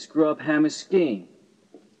and screw up Hammer's scheme.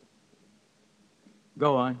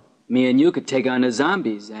 Go on. Me and you could take on the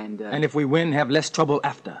zombies and... And if we win, have less trouble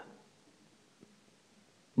after.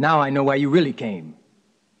 Now I know why you really came.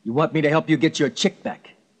 You want me to help you get your chick back.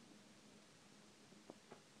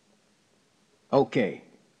 Okay.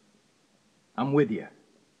 I'm with you.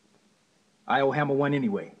 I owe Hammer one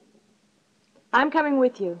anyway. I'm coming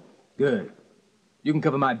with you. Good. You can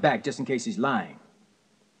cover my back just in case he's lying.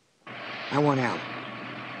 I want out.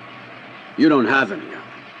 You don't have any.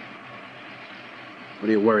 What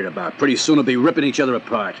are you worried about? Pretty soon we'll be ripping each other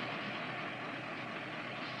apart.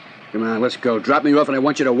 Come on, let's go. Drop me off and I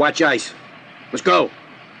want you to watch ice. Let's go.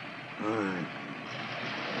 All right.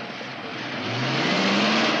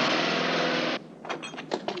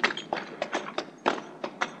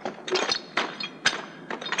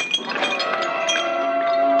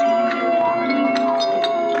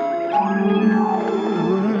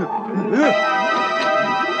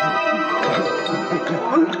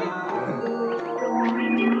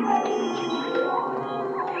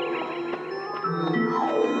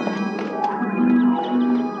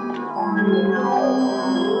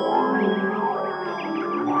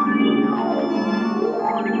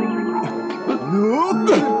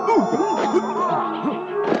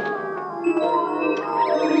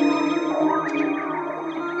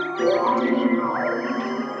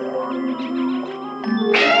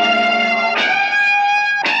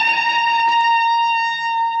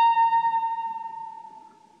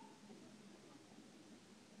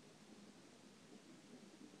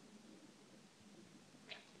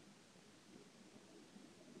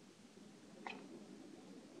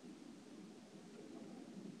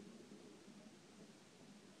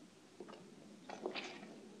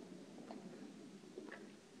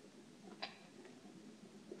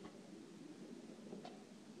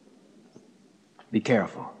 Be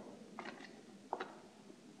careful.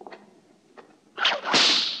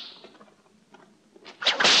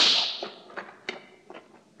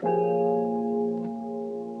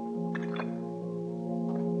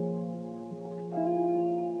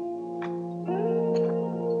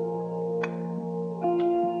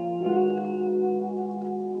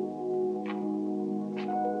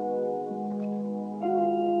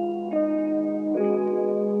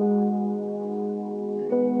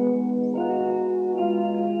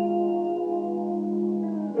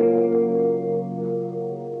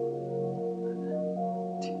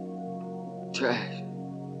 Trash.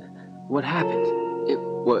 What happened? It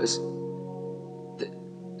was the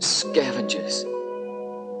scavengers.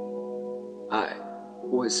 I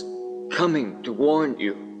was coming to warn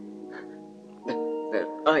you. That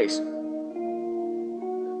ice.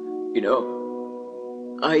 You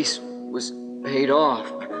know, ice was paid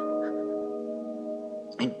off.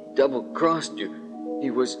 And double-crossed you.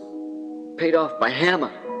 He was paid off by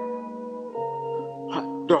Hammer.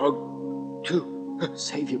 Hot dog, too.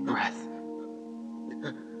 Save your breath.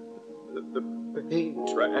 The pain,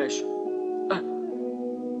 Trash.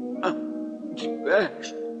 Trash.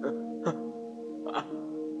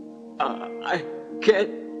 I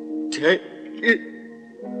can't take it.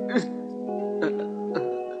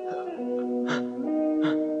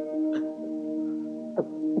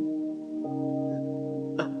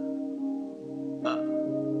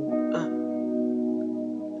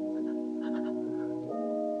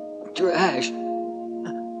 Trash.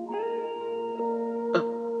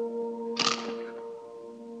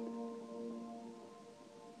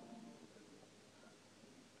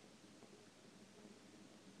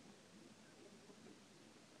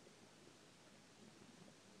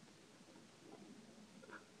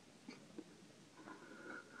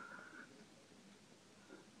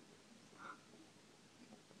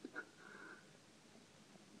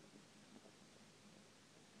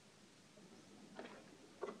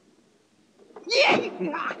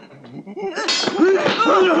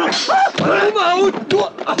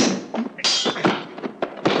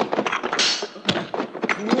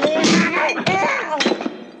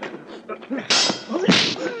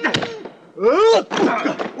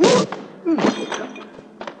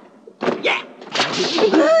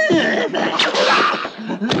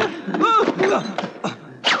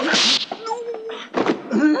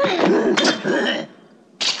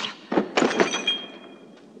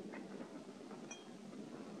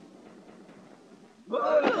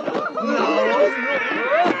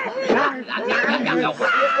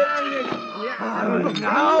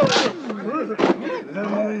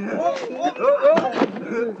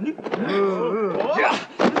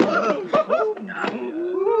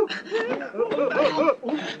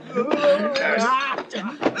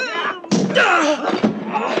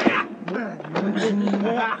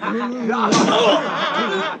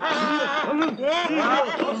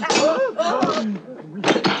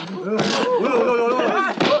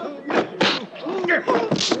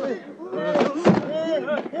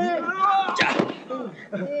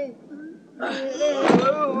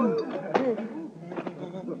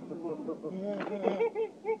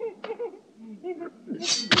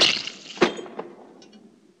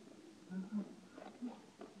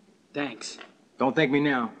 Thanks. Don't thank me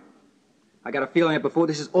now. I got a feeling that before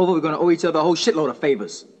this is over, we're gonna owe each other a whole shitload of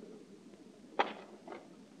favors.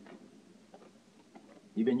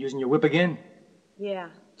 You been using your whip again? Yeah,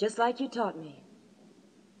 just like you taught me.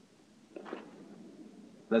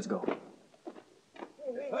 Let's go.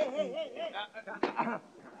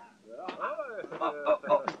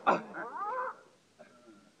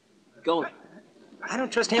 Go. I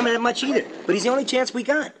don't trust Hammer that much either, but he's the only chance we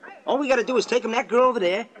got. All we gotta do is take him that girl over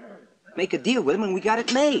there, make a deal with him, and we got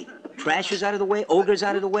it made. Trash is out of the way, Ogre's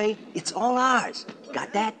out of the way. It's all ours.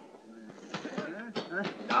 Got that?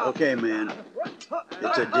 Okay, man.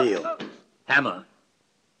 It's a deal. Hammer,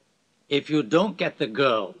 if you don't get the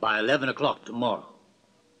girl by 11 o'clock tomorrow,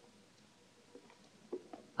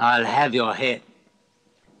 I'll have your head.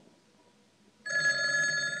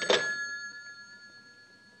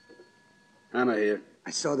 Hammer here.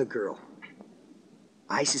 I saw the girl.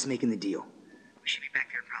 Ice is making the deal. We should be back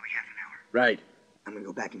there in probably half an hour. Right. I'm gonna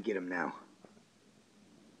go back and get him now.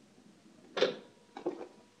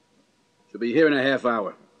 She'll be here in a half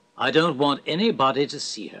hour. I don't want anybody to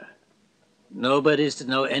see her. Nobody's to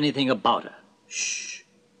know anything about her. Shh.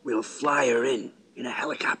 We'll fly her in a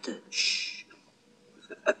helicopter. Shh.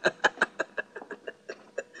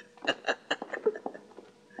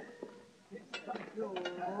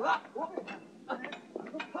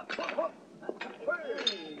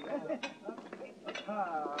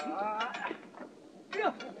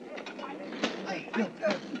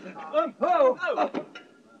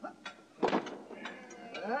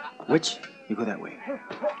 Witch, you go that way.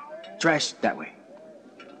 Trash, that way.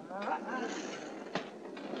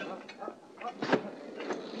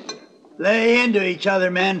 Lay into each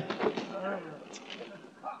other, men.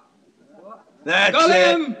 That's Got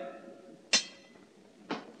it. him!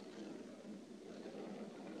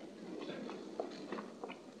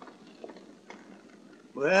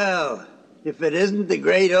 Well, if it isn't the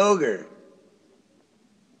great ogre.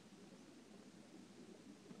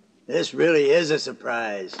 This really is a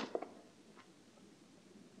surprise.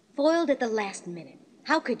 Foiled at the last minute.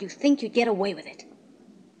 How could you think you'd get away with it?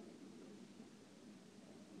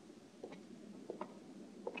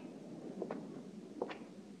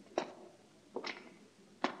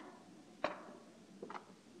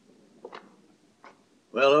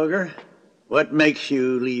 Well, ogre, what makes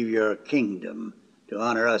you leave your kingdom to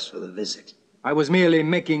honor us with a visit? I was merely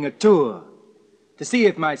making a tour to see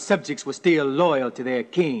if my subjects were still loyal to their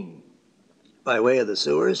king. By way of the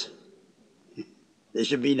sewers? There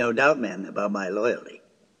should be no doubt, men, about my loyalty.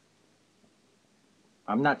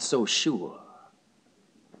 I'm not so sure.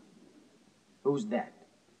 Who's that?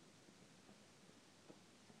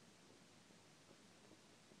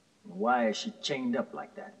 Why is she chained up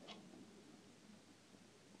like that?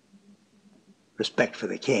 Respect for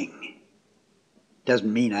the king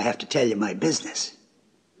doesn't mean I have to tell you my business.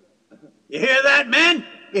 You hear that, men?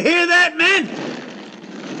 You hear that, men?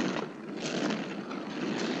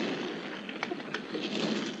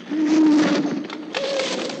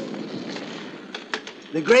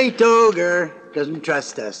 The great ogre doesn't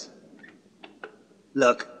trust us.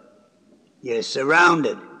 Look, you're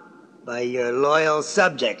surrounded by your loyal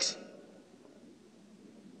subjects.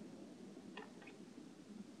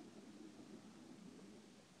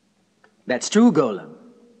 That's true, Golem.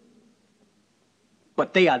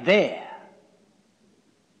 But they are there.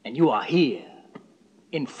 And you are here,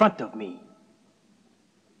 in front of me.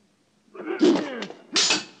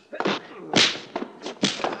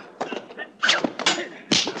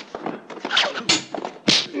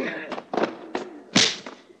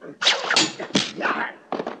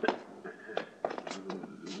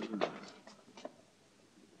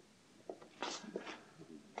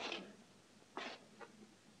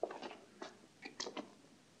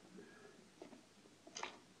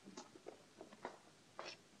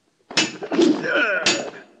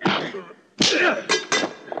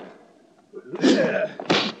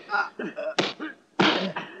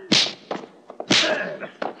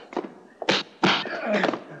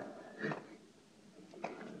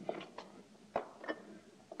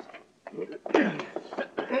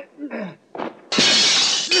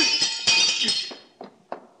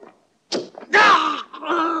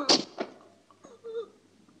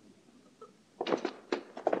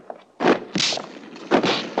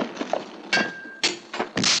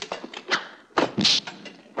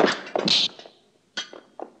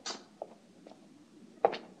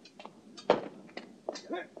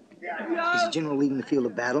 Is the general leaving the field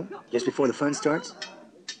of battle just before the fun starts?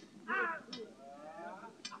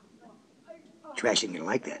 Trash isn't gonna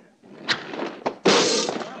like that.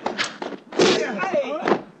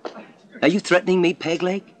 Are you threatening me,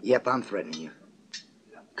 Pegleg? Yep, I'm threatening you.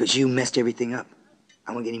 Because you messed everything up.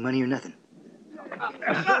 I won't get any money or nothing.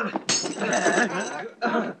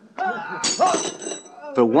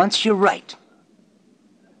 For once, you're right.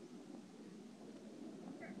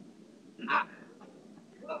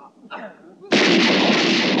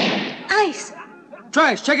 Ice!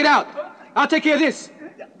 Trash, check it out. I'll take care of this.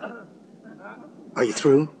 Are you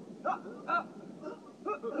through?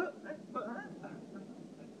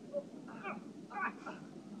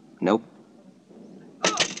 Nope.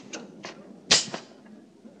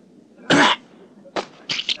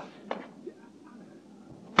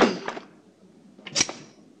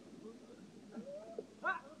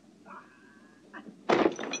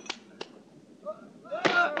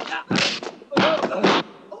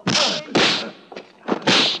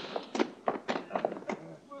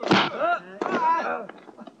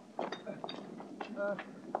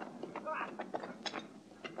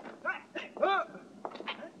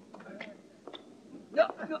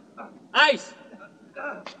 Ice!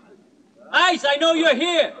 Ice, I know you're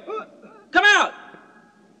here! Come out!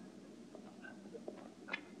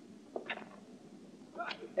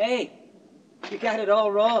 Hey, you got it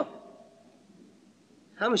all wrong.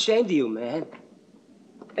 I'm ashamed of you, man.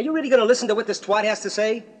 Are you really gonna listen to what this twat has to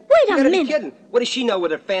say? Wait You a gotta be minute. kidding. What does she know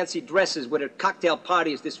with her fancy dresses, with her cocktail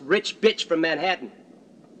parties, this rich bitch from Manhattan?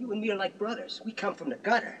 You and me are like brothers. We come from the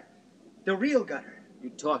gutter. The real gutter.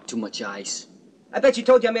 You talk too much, Ice. I bet you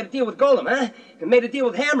told you I made a deal with Golem, huh? And made a deal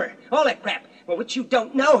with Hammer. All that crap. Well, what you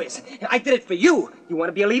don't know is, I did it for you. You want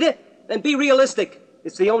to be a leader? Then be realistic.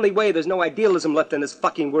 It's the only way. There's no idealism left in this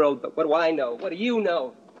fucking world. But what do I know? What do you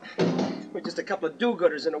know? We're just a couple of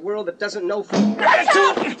do-gooders in a world that doesn't know from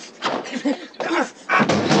gratitude.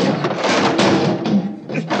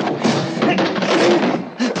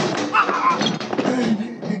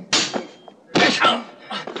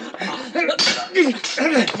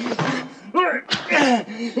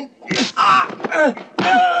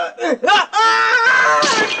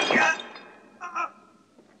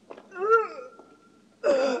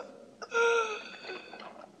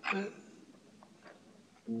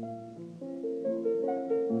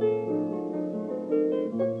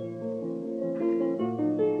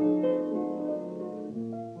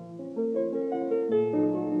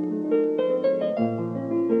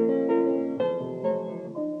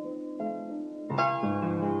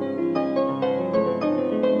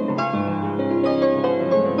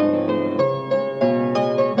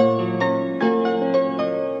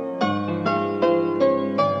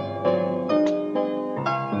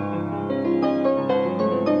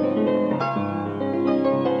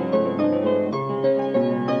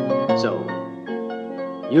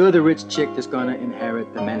 You're the rich chick that's gonna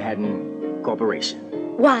inherit the Manhattan Corporation.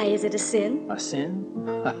 Why, is it a sin? A sin?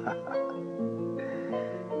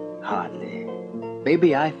 Hardly.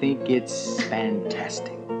 Baby, I think it's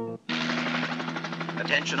fantastic.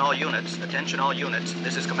 Attention all units, attention all units.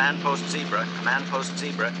 This is Command Post Zebra. Command Post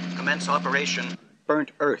Zebra, commence Operation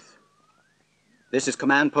Burnt Earth. This is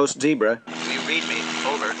Command Post Zebra. Do you read me?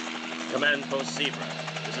 Over. Command Post Zebra.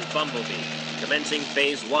 This is Bumblebee. Commencing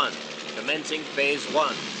Phase 1. Commencing Phase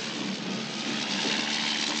 1.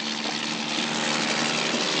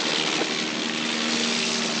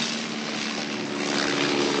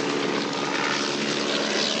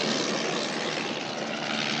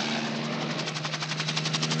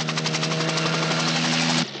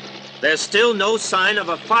 There's still no sign of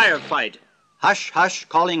a firefight. Hush, hush,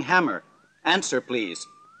 calling Hammer. Answer, please.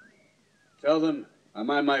 Tell them I'm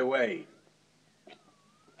on my way.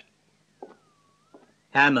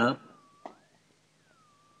 Hammer,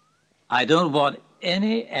 I don't want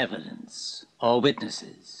any evidence or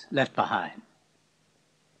witnesses left behind.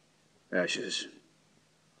 Ashes.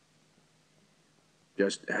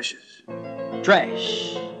 Just ashes.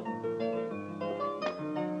 Trash.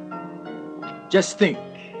 Just think.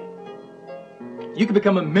 You could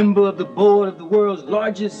become a member of the board of the world's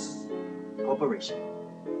largest corporation.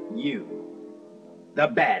 You, the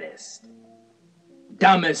baddest,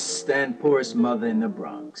 dumbest and poorest mother in the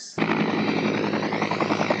Bronx.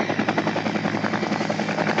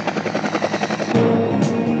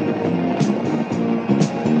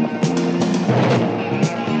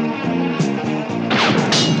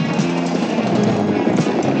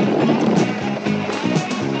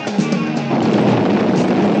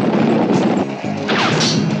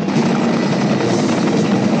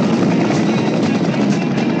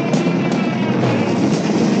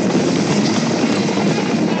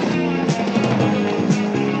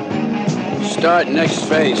 Start next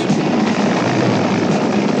phase.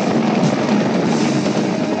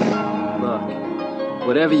 Look,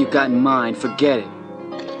 whatever you got in mind, forget it.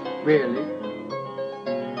 Really?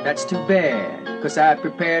 That's too bad, because I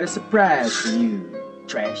prepared a surprise for you,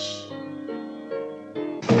 trash.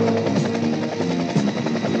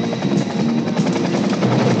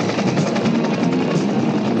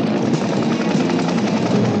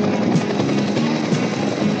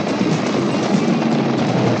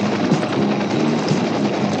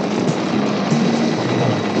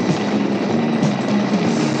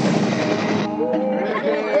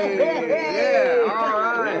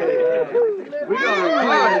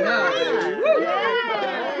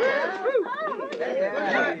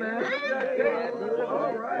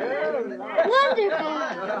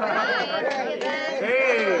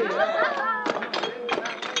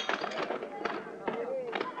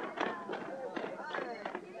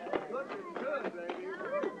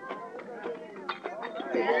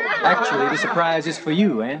 Actually, the surprise is for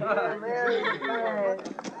you, eh?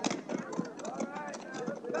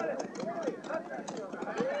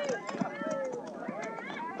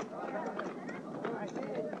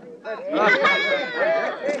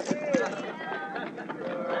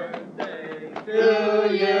 To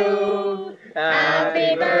you,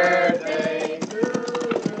 happy birthday to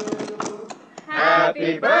you,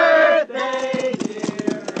 happy birthday,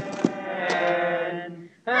 dear Ann,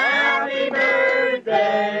 happy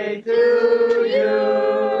birthday to you.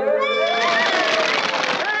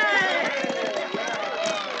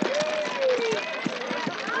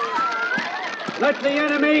 Let the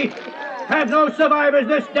enemy have no survivors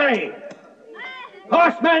this day.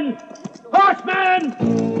 Horsemen, Horsemen!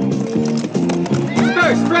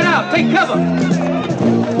 Sir, spread out. Take cover.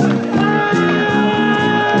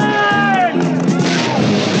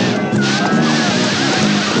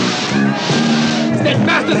 It's that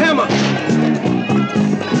bastard hammer.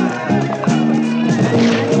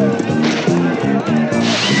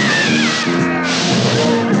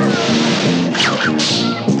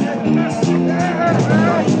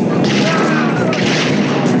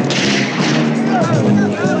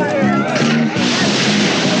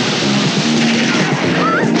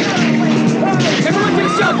 Everyone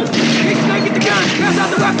take shelter! Get the gun! Pass out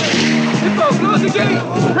the weapon! Info, close the gate!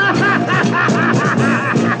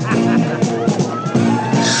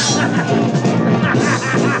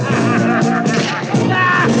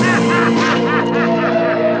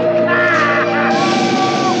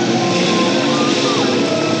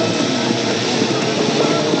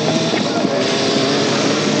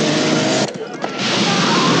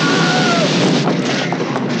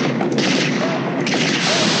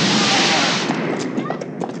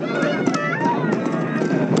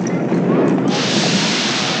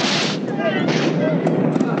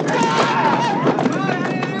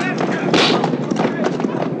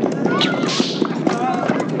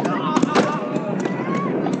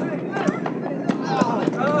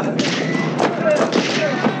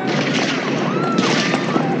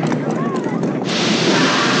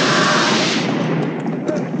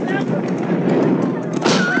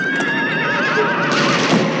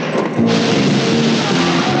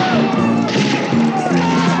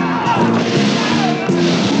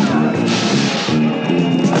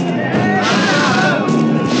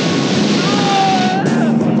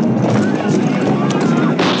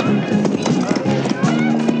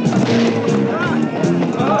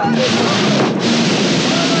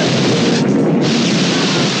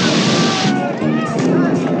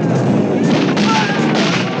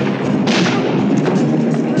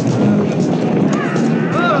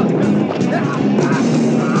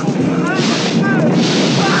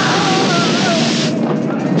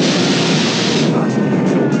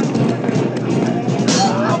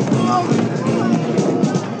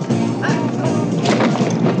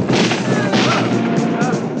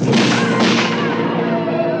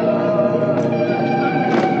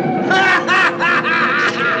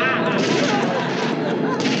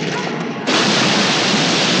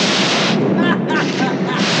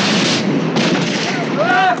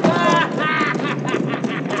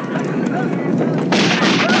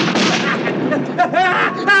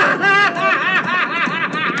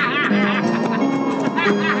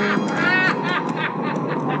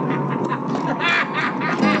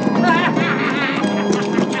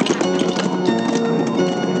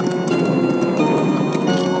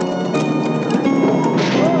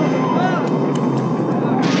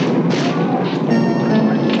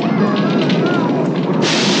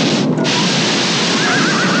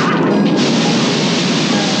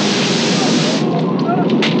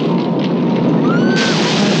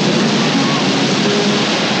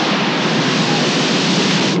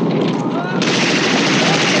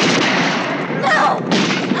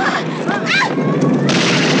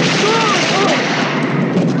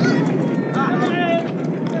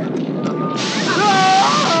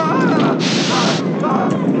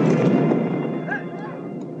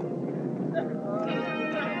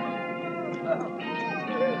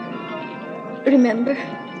 Remember?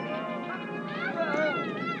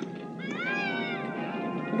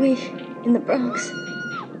 We in the Bronx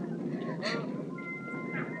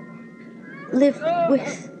live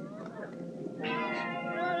with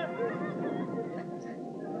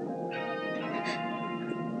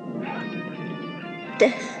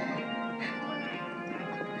death.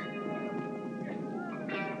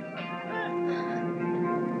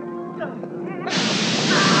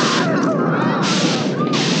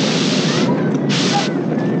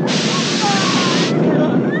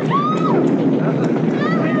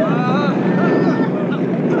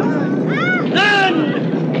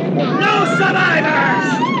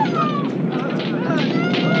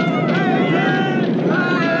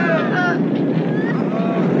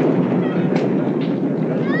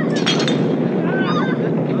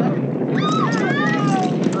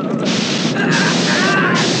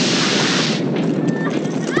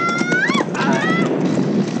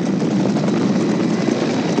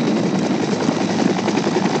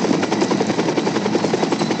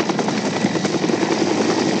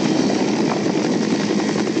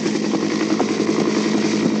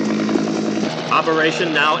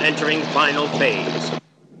 Operation now entering final phase.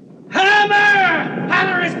 Hammer!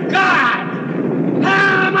 Hammer is God!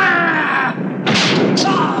 Hammer!